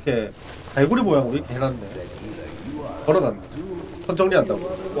옆에다가 이렇게 갈고리 모양으로 이렇게 해놨네. 걸어놨네. 선 정리한다고.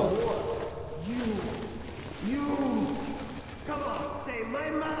 와. Come on, say my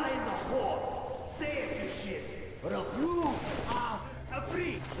mother is a whore. Say it, you shit. Or else you are a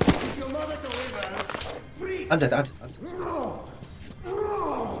freak. If your mother delivers, freak. 앉아.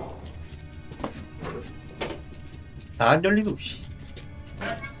 다 안 열리노, 씨.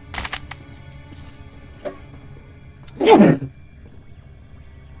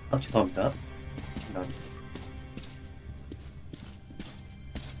 죄송합니다.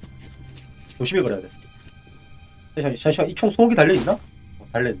 조심히 걸어야 돼. 잠시만, 이 총 소음기 달려있나?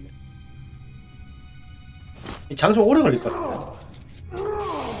 달려있네. 이 장 좀 오래 걸릴 것 같은데.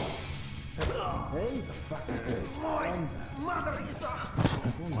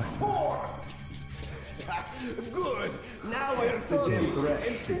 Good. Now we're talking.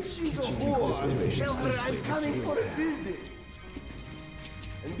 And since she's a whore, tell her I'm coming for a visit.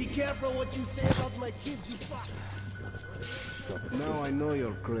 And be careful what you say about my kids, you fuck. Now I know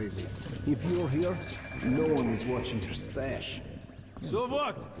you're crazy. If you're here, no one is watching your stash. So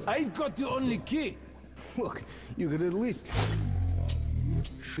what? I've got the only key. Look, you could at least...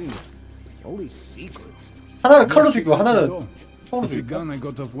 All these secrets. 하나는 칼로 죽이고 하나는 손으로 It's a 죽이고. gun I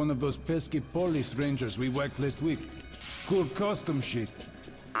got off one of those pesky police rangers we whacked last week. Cool custom shit.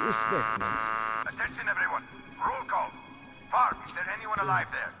 Respect, man. Attention everyone. Roll call. Farm, is there anyone alive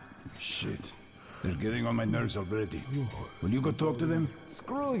there? Shit. They're getting on my nerves already. Will you go talk to them?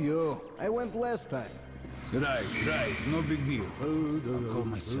 Screw you. I went last time. Right. No big deal. I'll call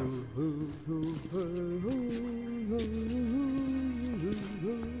myself.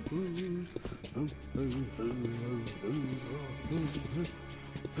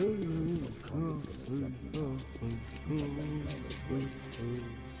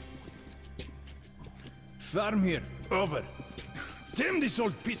 Farm here. Over. Damn this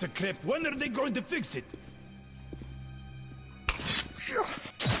old piece of crap. When are they going to fix it?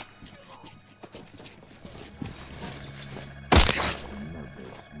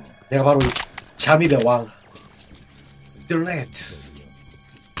 내가 바로 잠이다 왕. Delete.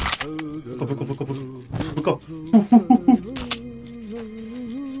 묶어.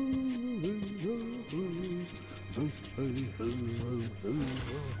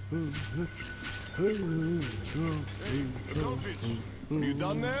 Are you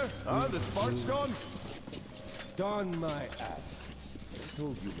done there? Huh? The spark's gone? Darn my ass. I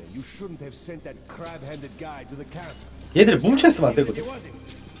told you, man, you shouldn't have sent that crab-handed guy to the camp. 얘들이 뭉쳐있으면 안 되거든.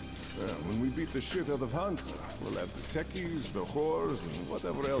 Well, when we beat the shit out of Hansa, we'll have the techies, the whores, and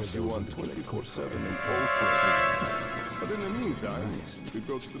whatever else you want 24/7 in pole flags. But in the meantime, we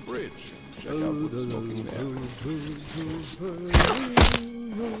go to the bridge, check out what's smoking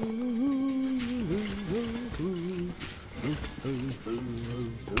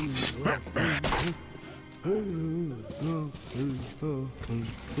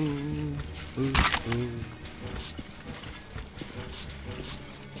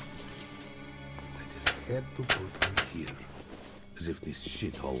Had to put them here, as if this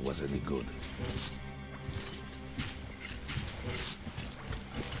shithole was any good.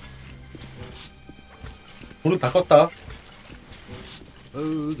 문은 다 껐다.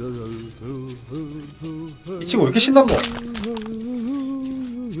 이 친구 왜 이렇게 신났노?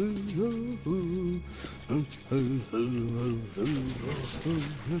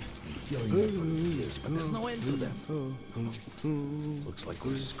 But there's no end to them. Looks like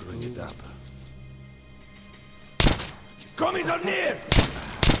we're screwing it up. Commies are near!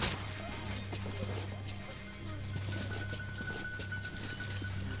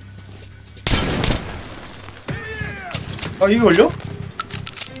 아 이게 걸려?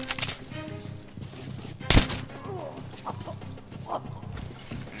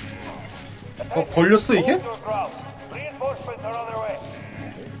 걸렸어 이게? Reinforcements are on their way.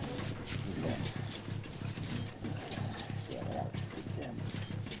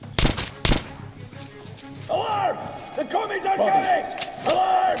 Alarm! The commies are coming!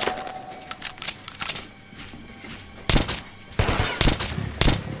 Alarm!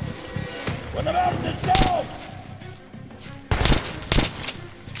 Put them out of the stove!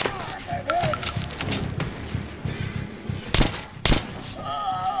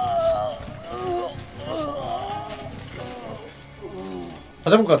 다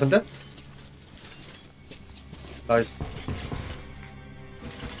잡은 것 같은데? 나이스.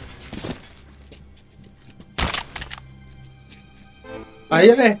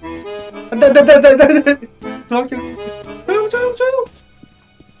 아예 안돼 도망쳐. 조용.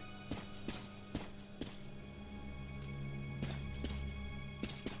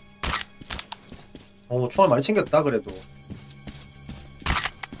 총알 많이 챙겼다 그래도.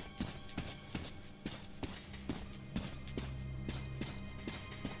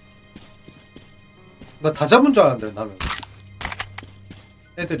 나 다 잡은 줄 알았는데 나는.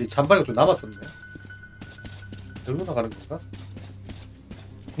 애들이 잔발이 좀 남았었네. 여기로 나가는 건가?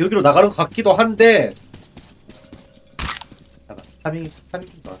 여기로 나가는 것 같기도 한데. 잠깐 타밍인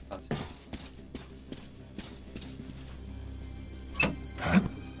것 같다.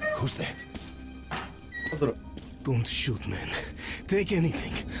 Who's that? 손들어. Don't shoot, man. Take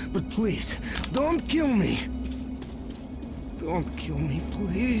anything, but please, don't kill me. Don't kill me,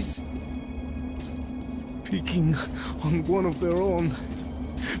 please. Picking on one of their own.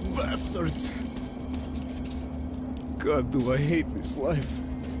 Bastards. God, do I hate this life.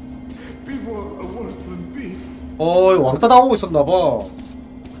 People are worse than beasts. 왕따 당하고 있었나봐.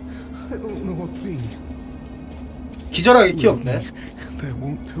 I don't know a thing. 기절하게 귀엽네. And I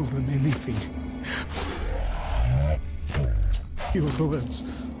won't tell them anything. Your words.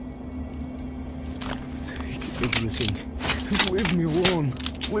 Take everything. Leave me alone,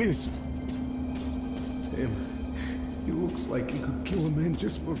 please. Him. He looks like he could kill a man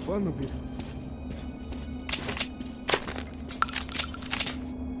just for fun of it.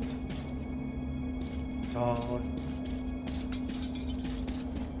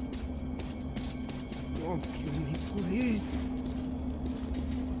 Don't kill me, please.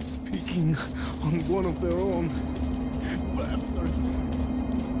 Picking on one of their own. Bastards.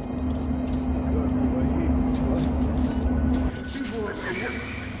 God, I hate this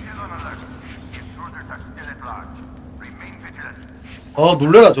life. People are... Still on alert. Intruders are still at large. Remain vigilant.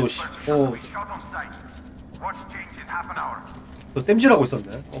 놀래라 저거 씨. We shot on sight. Watch change in half an hour. 저 땜질하고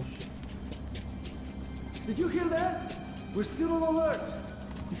있었네. Did you hear that? We're still on alert.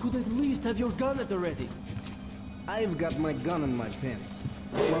 You could at least have your gun at the ready. I've got my gun in my pants,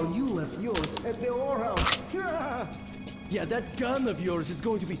 while you left yours at the whorehouse. Yeah, that gun of yours is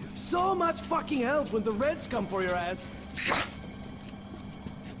going to be so much fucking help when the Reds come for your ass.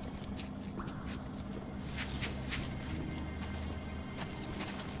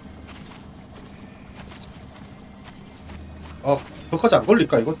 그것까지 안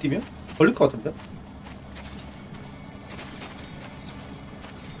걸릴까 이거 뛰면? 걸릴 것 같은데?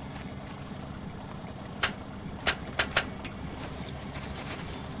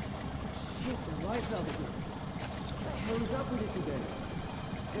 Shit, the lights out again. What the hell is up with it today?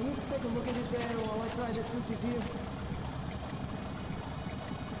 Can you take a look at it there while I try the switches here?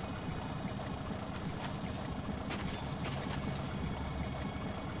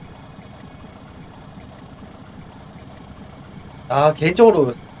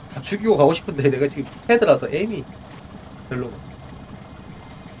 개인적으로 다 죽이고 가고 싶은데 내가 지금 패드라서 에임이 별로.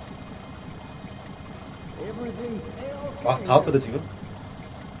 다 왔거든 지금.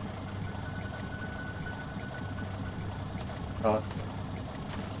 다 왔어.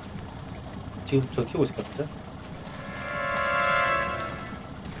 지금 저 키우고 있을 것 같은데?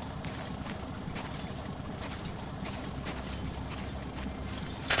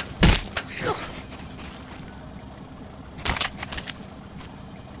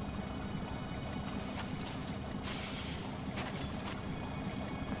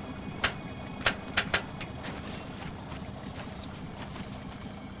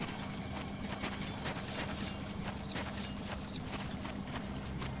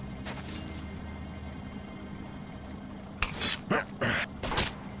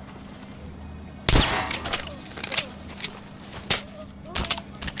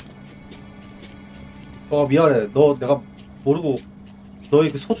 미안해. 너 내가 모르고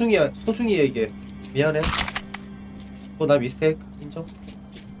너의 그 소중이에게 미안해. 너 나 미스테이크 인정?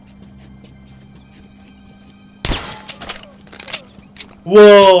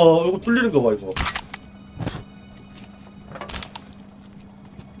 우와 이거 뚫리는 거 봐 이거.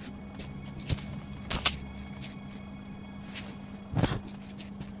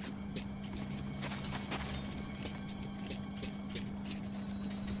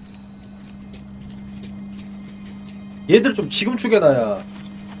 얘들 좀 지금 죽여놔야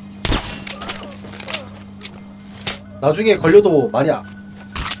나중에 걸려도 많이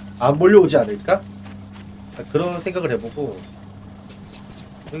안 몰려오지 않을까? 그런 생각을 해보고.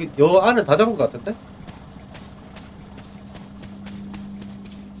 여기 여 안은 다 잡은 것 같은데?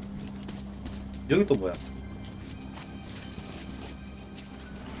 여기 또 뭐야?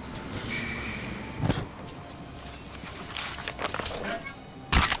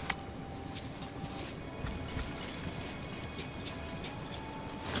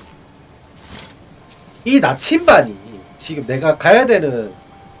 이 나침반이 지금 내가 가야 되는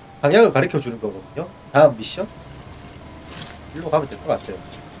방향을 가르쳐 주는 거거든요. 다음 미션? 일로 가면 될 것 같아요.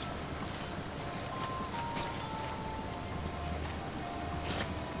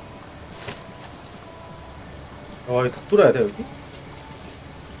 이거 다 뚫어야 돼 여기?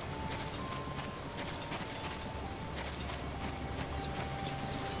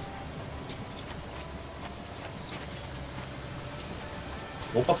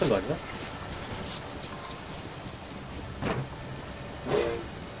 너무 빡센 거 아니야?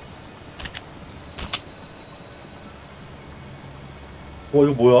 이거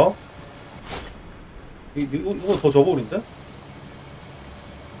뭐야? 이거 더 저버린데?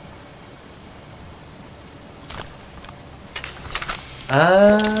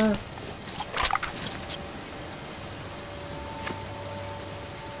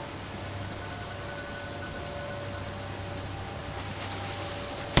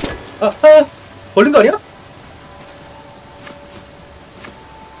 걸린 거 아니야?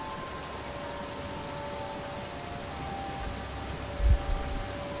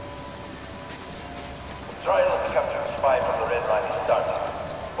 Trial to capture spy from the Red Line is starting.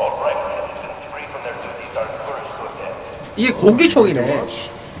 All rifle citizens free from their duties are encouraged 이게 공기총이네.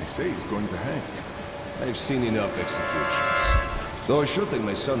 They say he's going to hang. I've seen enough executions. Though shooting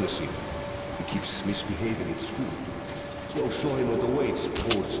my son this evening. He keeps misbehaving at school. So I'll show him what awaits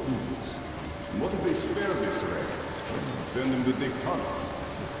poor students. What if they spare this red? Send him to dig tunnels.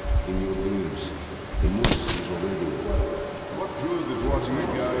 In your dreams, the moose is already away. What good is watching a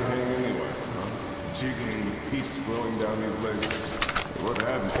guy hang anyway? Jiggling with piece flowing down his legs. What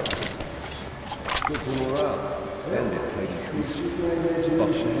happened? Good for morale. And it takes this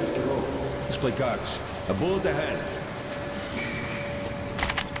function after all. Let's play cards. A bullet ahead.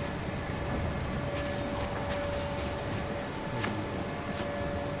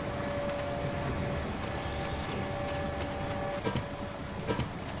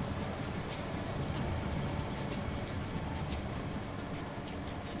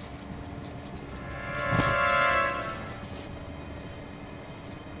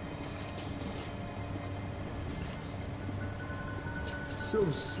 So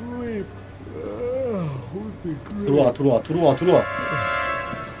sleep. Would be great. 들어와.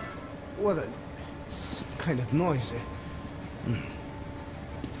 What a... kind of noisy.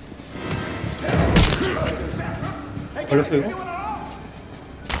 걸렸어 이거?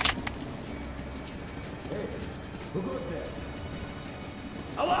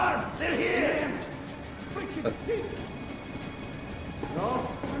 Alarm! They're here!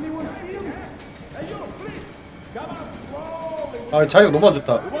 아 자리가 너무 안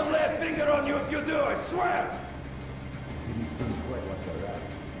좋다. Won't lay a finger on you if you do, I swear!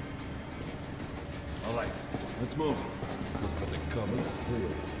 All right, let's move.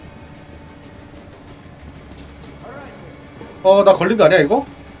 나 걸린 거 아니야 이거?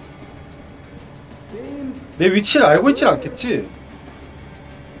 내 위치를 알고 있진 않겠지?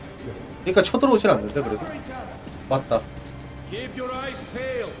 그러니까 쳐들어오진 않는데 그래도? 맞다. Keep your eyes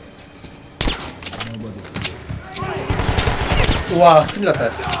peeled. 우와 큰일 났다.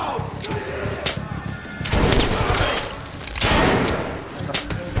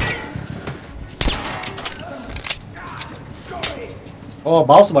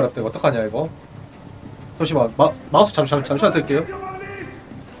 마우스 마렵다. 어떡하냐 이거. 잠시만 마우스 잠시만 쓸게요.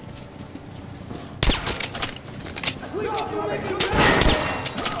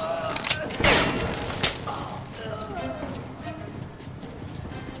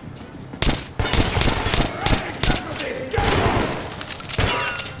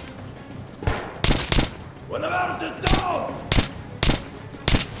 When the mouse is down!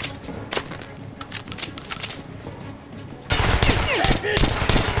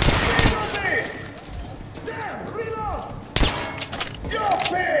 Damn, reload! Your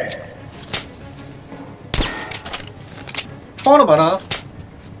pig! 총알은 많아.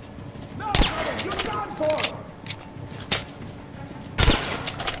 No, you're done for!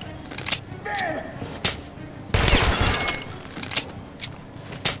 Damn it!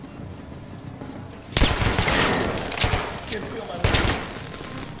 Can feel my leg.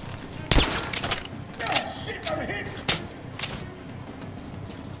 Ah, shit, I'm hit!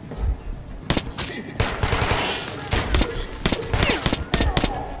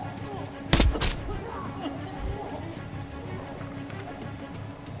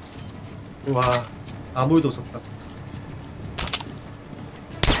 와 아무 일도 없었다.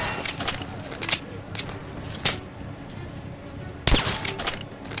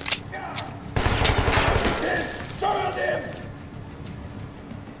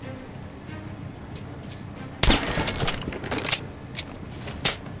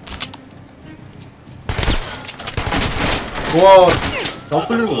 와 너무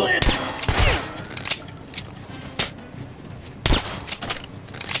끌리는 거 봐.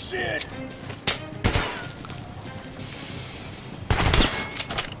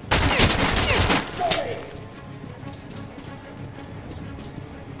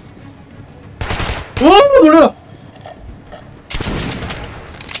 오 놀래라.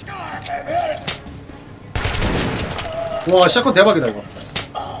 와 샷건 대박이다 이거.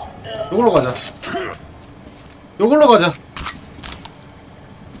 요걸로 가자. 요걸로 가자.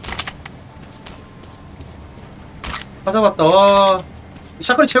 가져갔다. 와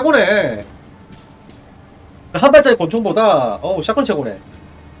샷건이 최고네. 한 발짜리 권총보다 샷건이 최고네.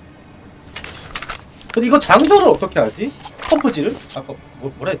 근데 이거 장전을 어떻게 하지? 펌프질을? 아까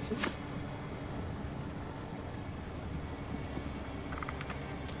뭐라 했지?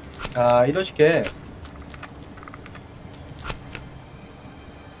 아 이런 식의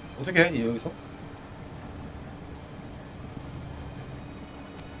어떻게 해? 여기서?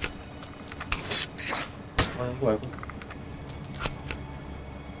 아 이거 말고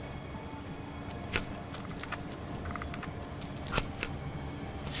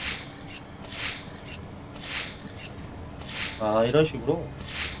아, 이런 식으로.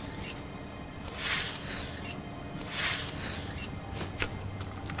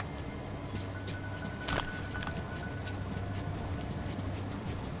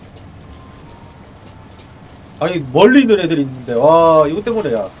 아니, 멀리 있는 애들이 있는데, 와, 이거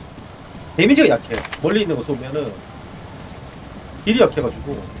때문에야. 데미지가 약해. 멀리 있는 거 쏘면은 딜이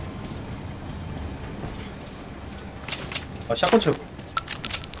약해가지고. 아, 샷건 최고.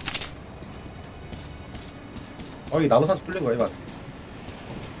 아, 이 나무산수 뚫린 거야, 이거.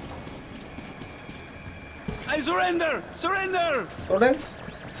 I surrender! Surrender! 쏠래?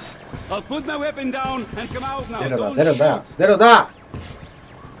 I'll put my weapon down and come out now. 내려놔, Don't 내려놔, shoot. 내려놔!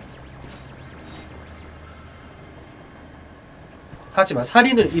 하지만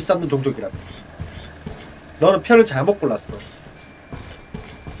살인을 일삼는 종족이라며. 너는 편을 잘못 골랐어.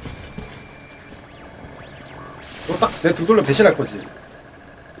 너 딱 내 등 돌려 배신할 거지.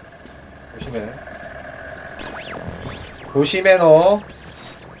 조심해. 조심해 너.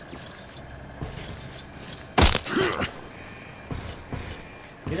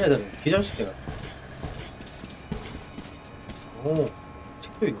 이래들은 기절시켜라. 오,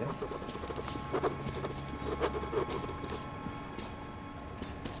 책도 있네.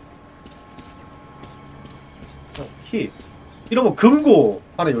 키. 이러면 금고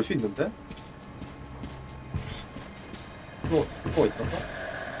하나 열 수 있는데? 그거 있던가?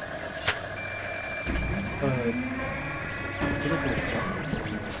 무조건 없어.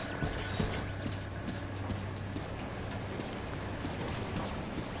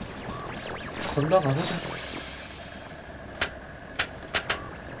 건너가보자.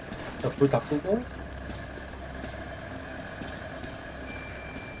 자, 불 다 끄고.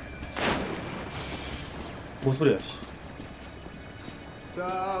 뭔 소리야, 씨.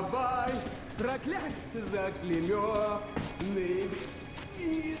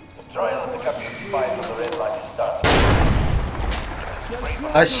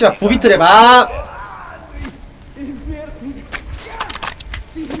 아, 씨발, 부비트래, 마!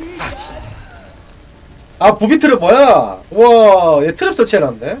 아, 부비트래 뭐야? 우와, 얘 트랩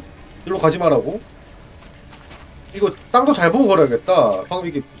설치해놨네? 일로 가지 말라고? 이거 쌍도 잘 보고 걸어야겠다. 방금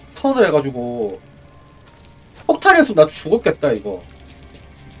이게 선을 해가지고 폭탄에서 나 죽었겠다 이거.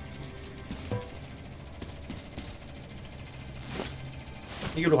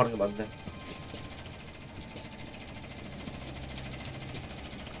 이 길로 가는 게 맞네.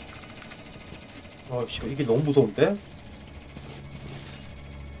 아, 씨, 이게 너무 무서운데?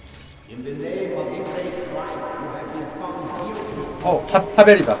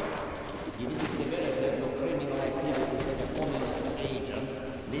 파벨이다.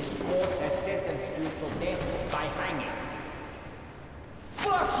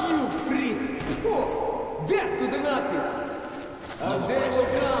 Fuck you, Fritz! Death to the Nazis! And they will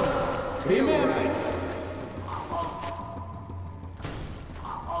come! Remember!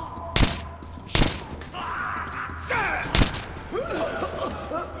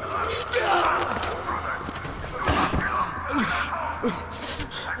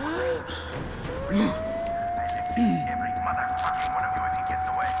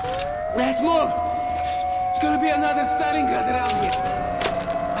 Let's move! It's gonna be another Stalingrad around here!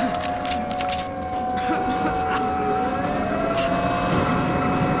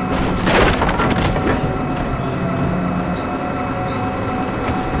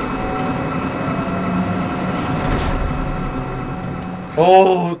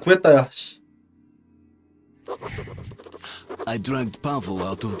 구했다, 야. I dragged Pavel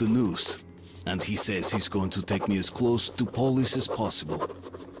out of the noose, and he says he's going to take me as close to Polis as possible.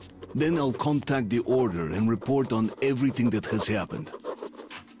 Then I'll contact the Order and report on everything that has happened.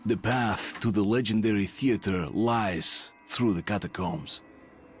 The path to the legendary theater lies through the catacombs.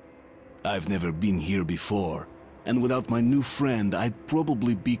 I've never been here before, and without my new friend, I'd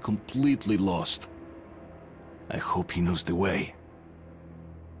probably be completely lost. I hope he knows the way.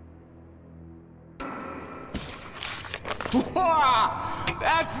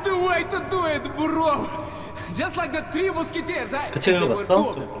 That's the way to do it, bro! Just like the Three Musketeers, 그 책을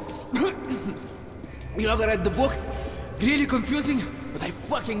봤어? You ever read the book? Really confusing, but I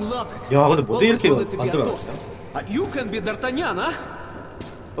fucking loved it. 야, 근데 뭐지 이렇게 만들어? You can be D'Artagnan, huh?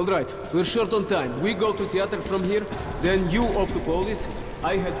 Alright, we're short on time. We go to theater from here, then you off to Polis.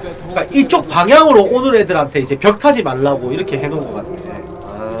 I head back home. 그러니까 이쪽 방향으로 오는 애들한테 이제 벽 타지 말라고 이렇게 해놓은 것 같은데.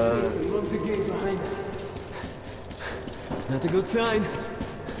 Not a good sign.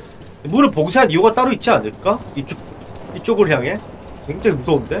 문을 봉쇄한 이유가 따로 있지 않을까? 이쪽을 향해? 굉장히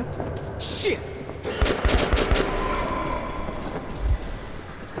무서운데? Shit!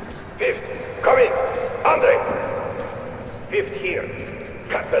 Fifth, come in. Andre! Fifth here.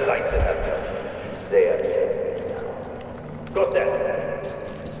 Cut the lights in that. There. Got that.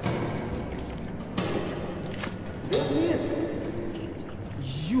 That it?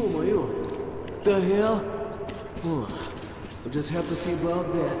 Ё-моё! The hell? Oh, we'll just have to see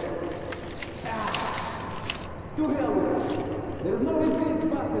about that. To hell with it! There's no retreat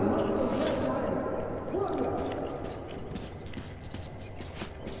spot in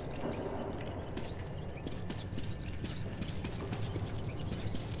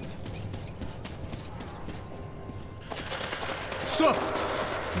Stop!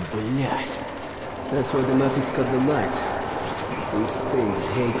 Блять. That's why the Nazis cut the lights. These things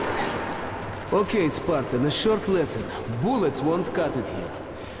hate it. Okay, Spartan, a short lesson. Bullets won't cut it here.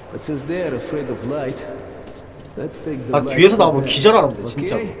 But since they're afraid of light, let's take the light. 뒤에서 나오면 기절하는데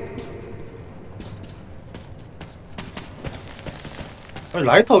진짜. 아니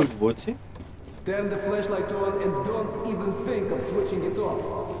라이터 뭐였지? Turn the flashlight on and don't even think of switching it off.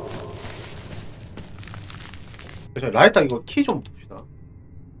 라이터 이거 키 좀 봅시다.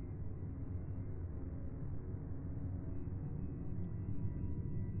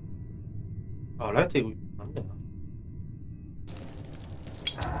 아 라이터 이거 안 되나?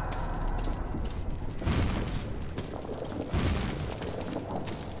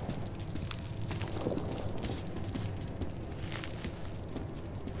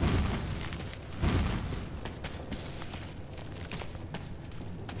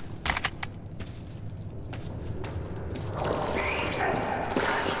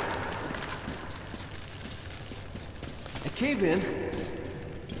 Cave in.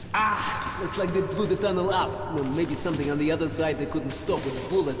 Ah, looks like they blew the tunnel up. No, maybe something on the other side they couldn't stop with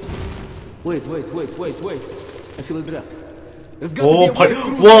bullets. Wait. I feel a draft. There's got to be a way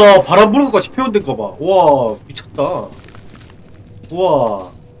through. 와, 바람 부는 것까지 표현된 거 봐. 와, 미쳤다.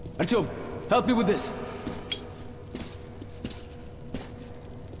 와. Artyom, help me with this.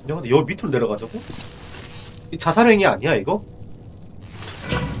 야, 근데 여기 밑으로 내려가자고? 이 자살행위 아니야, 이거?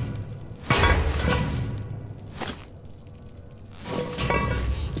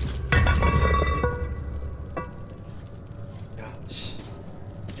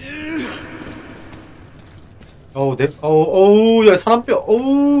 어우, 야, 사람뼈,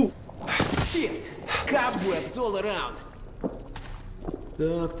 어우. Shit! Cobwebs all around.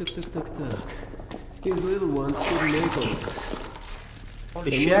 Так. These little ones couldn't make all of this. Holy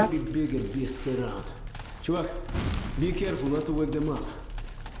there shit. must be bigger beasts around. Чувак, be careful not to wake them up.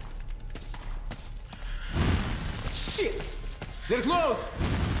 Shit! They're close!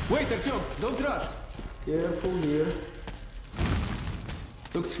 Wait, Artyom, don't rush. Careful here.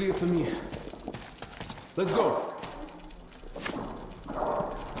 Looks clear to me. Let's go.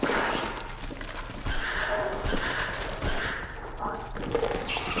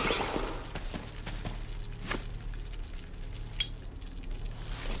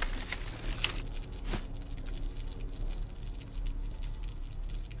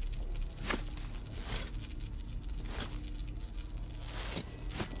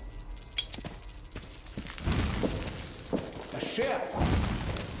 A shaft.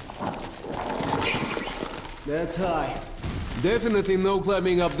 That's high. Definitely no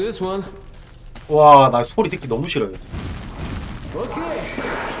climbing up this one. 와, 나 소리 듣기 너무 싫어요. Okay.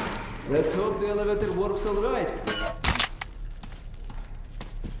 Let's hope the elevator works all right.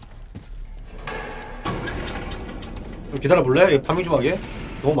 기다려 볼래? 이거 파밍 좀 하게.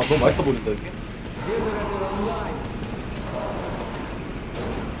 너무 맛있어 보인다 이게. Generator online.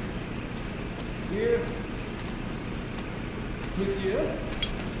 Here. Monsieur.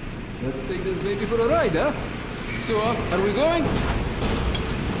 Let's take this baby for a ride, huh? So, are we going?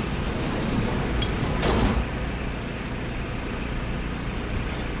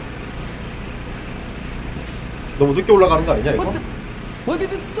 너무 늦게 올라가는 거 아니냐 이거? Why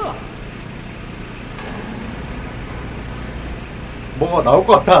did it stop? 뭐가 나올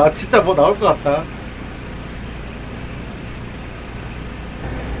것 같다. 진짜 뭐 나올 것 같다.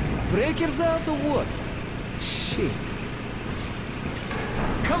 Breakers out or what? Shit.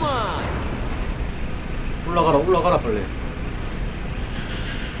 Come on. 올라가라 빨리.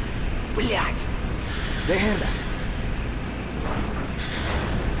 Блять. They heard us.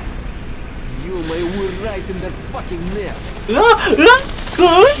 We're right in their fucking nest.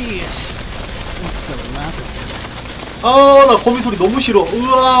 Yes. What's so loud? 아, 나 거미 소리 너무 싫어.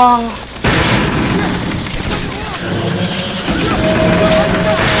 우와.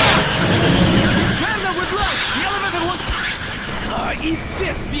 Eat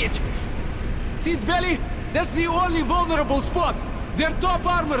this, bitch! See its belly? That's the only vulnerable spot. Their top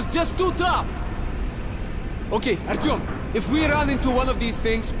armor's just too tough. Okay, Artyom, if we run into one of these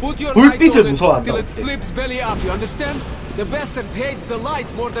things, put your light on it till it flips belly up, you understand? The bastards hate the light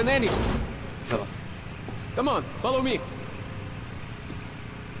more than anything. Come on, follow me.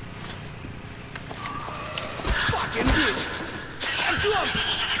 Артём!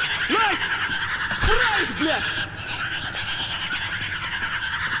 Light! Right, блядь!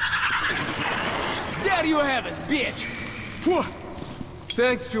 There you have it, bitch! Whew.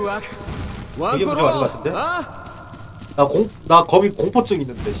 Thanks, чувак. One 되게 for 무서워하는 all, 것 같은데? huh? 나 거미 공포증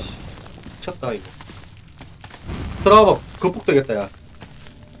있는데, 씨. 미쳤다, 이거. 들어가봐, 극복되겠다, 야.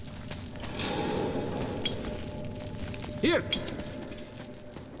 Here.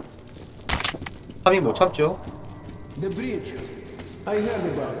 파밍 못 참죠? The bridge. I heard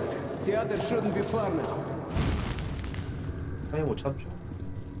about it. Theater shouldn't be far now. 파밍 못 참죠.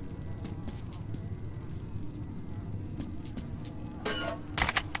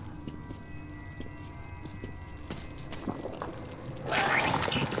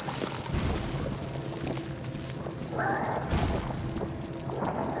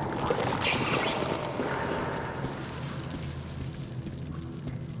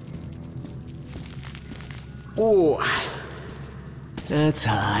 Oh, that's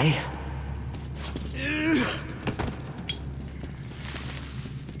high.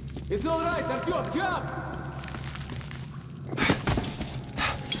 It's all right, Артём, jump!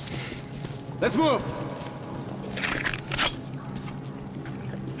 Let's move.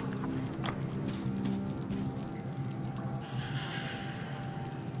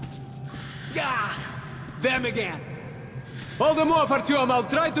 Ah, them again. Hold them off, Артём. I'll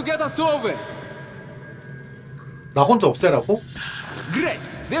try to get us over. 나 혼자 없애라고? Great.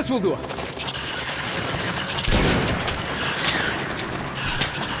 This will do.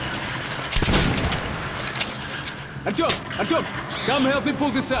 Артём, come help me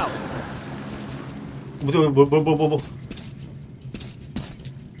pull this out. 뭐.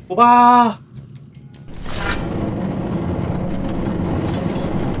 뽑아!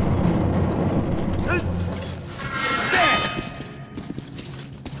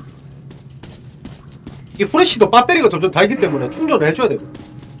 이 후레쉬도 배터리가 점점 달기 때문에 충전을 해줘야 되고.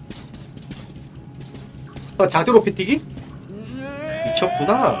 장대로 피튀기?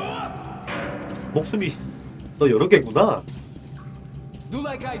 미쳤구나. 목숨이 너 여러 개구나. Do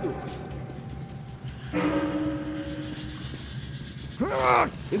like I do.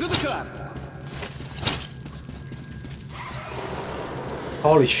 Into the car.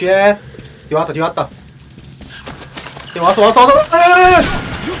 Holy shit. 뒤에 왔다. 뒤에 왔어. You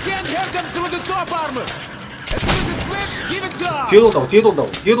can't have them through the top armor. As soon as it flips, give it time. 뒤에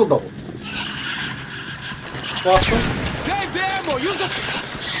돈다고. 왔어? Save the ammo. Use the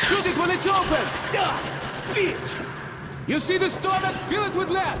shoot it when it's open. Bitch. You see the stomach? Fill it with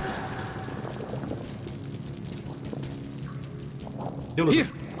lead. Here,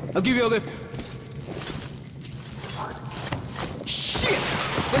 I'll give you a lift. Shit!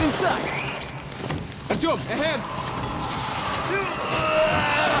 Get inside. Артём, a hand.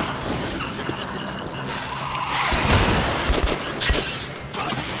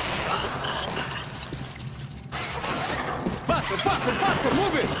 Faster,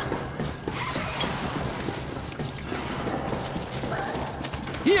 move it!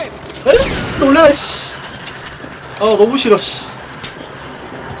 Here! 놀라, 씨. 너무 싫어, 씨.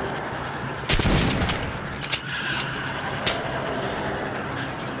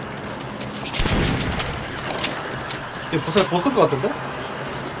 벗을 것 같은데?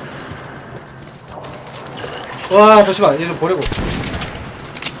 와, 잠시만. 얘 좀 보내고.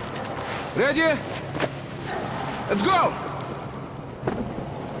 Ready? Let's go!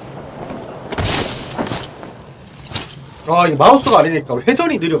 이 마우스가 아니니까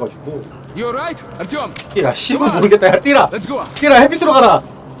회전이 느려가지고. You right, Артём? 뛰라, 씨발 모르겠다. 야, 뛰라. Let's go. 뛰라, 햇빛으로 가라.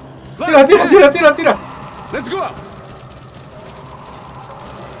 뛰라. Let's go.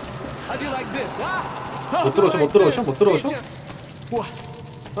 How do you like this, huh? 못 들어오셔.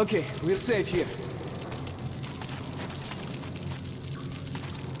 Okay, we're safe here.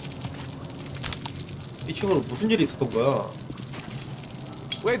 이 친구는 무슨 일이 있었던 거야?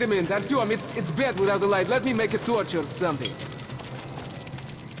 Wait a minute, Артёm, it's bad without the light. Let me make a torch or something.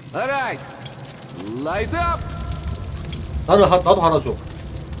 All right, light up. 나도 하나 줘.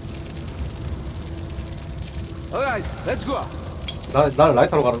 All right, let's go. 나는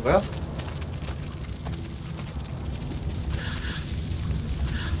라이터로 가는 거야?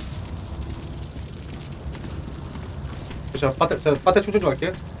 자, 배터리 충전 좀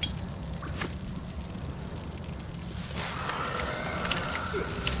할게.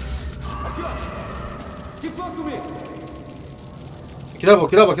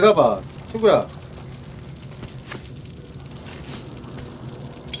 기다려봐. 친구야.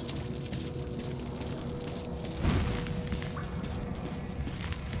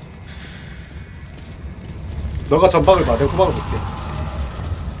 너가 전방을 봐. 내가 후방을 볼게.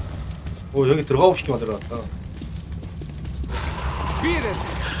 여기 들어가고 싶게 만들어놨다. Beat it,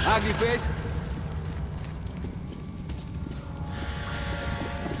 ugly face.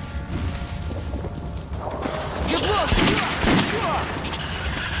 Get close. Sure.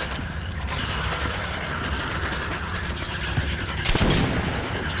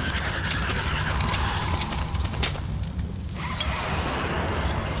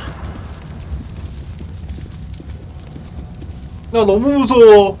 나 너무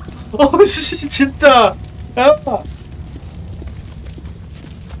무서워. 씨, 진짜. 야.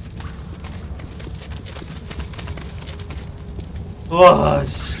 와,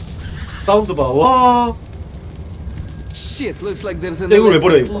 씨. 사운드 봐. 와. Shit, looks like there's an 이걸 왜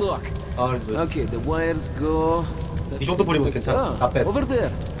버려, electric 이거? lock. 아, 그래. Okay, the wires go. 이 정도 버리면 괜찮아. 다 빼. Over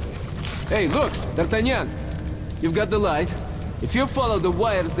there. Hey, look, D'Artagnan. You've got the light. If you follow the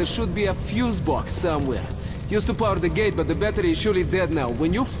wires, there should be a fuse box somewhere. Used to power the gate, but the battery is surely dead now.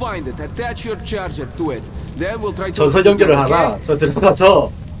 When you find it, attach your charger to it. Then we'll try to. 전선 연결을 하나. 저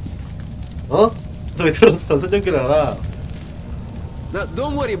들어가서. 저기 들어서 전선 연결을 하나. Now,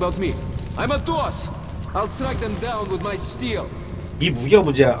 don't worry about me. I'm a toss. I'll strike them down with my steel. 이 무기가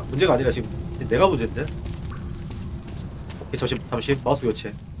문제가 아니라 지금 내가 문제인데. 오케이, 잠시 마우스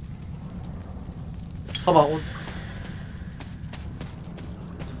교체. 서봐 온.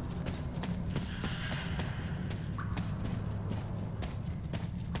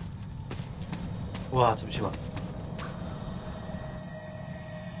 와, 잠시만.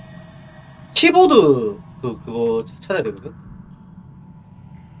 키보드 그거 찾아야 되거든.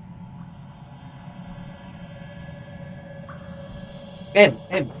 M.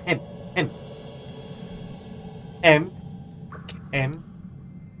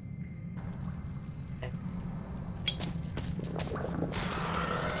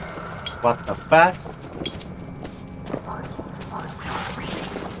 What the fuck?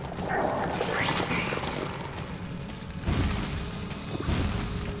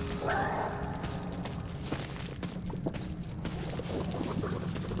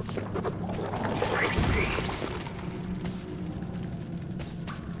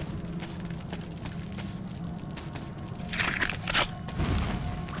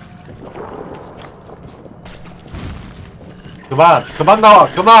 그만 나와,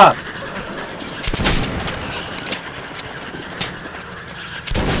 그만!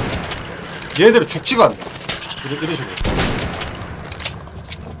 얘네들은 죽지가 않네. 이런 식으로.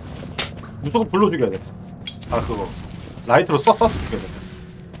 무조건 불러 죽여야 돼. 아, 그거. 라이트로 쏴서 죽여야 돼.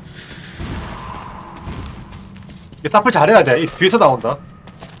 이게 사플 잘해야 돼. 이 뒤에서 나온다.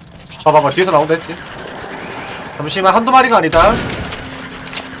 봐봐봐, 뒤에서 나온다 했지? 잠시만, 한두 마리가 아니다.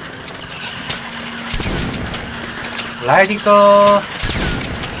 라이딩서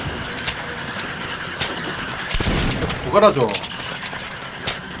죽어라 좀.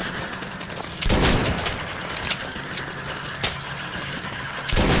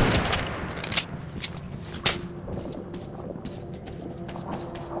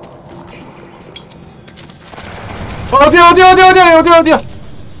 어디야?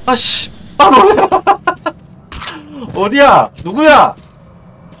 아씨, 아 뭐야? 어디야? 누구야?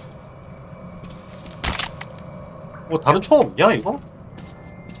 뭐 다른 총 없냐 이거?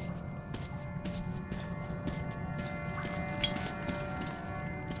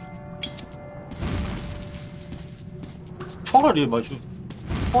 총알이 마주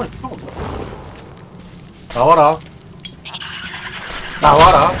총알이 필요가 없나? 나와라.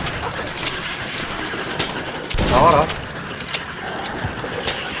 나와라. 나와라.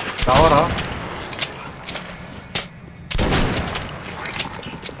 나와라.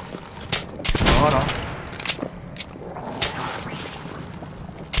 나와라.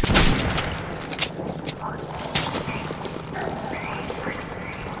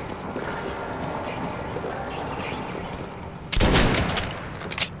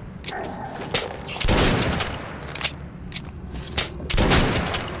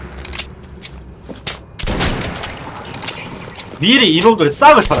 미리 이놈들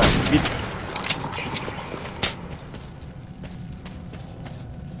싹을 털어야 돼.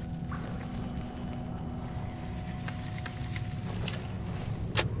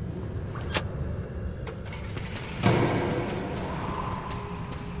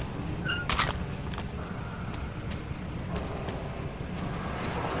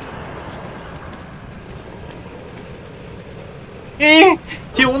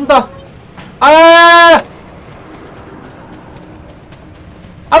 뒤에 온다. 아!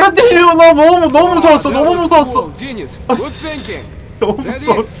 알았대요. 나 너무 무서웠어. 너무 무서웠어. 아, 씨, 너무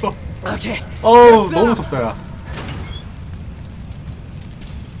무서웠어. 어우, 너무 무섭다, 야.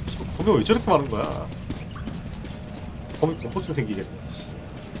 거기 왜 저렇게 많은 거야? 거기 공포증 생기겠네.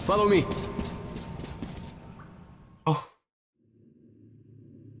 Follow me.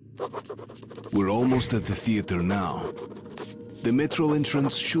 We're almost at the theater now. The metro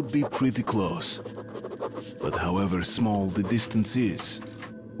entrance should be pretty close. But however small the distance is,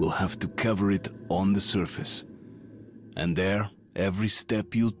 we'll have to cover it on the surface. And there, every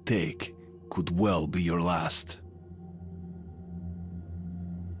step you take could well be your last.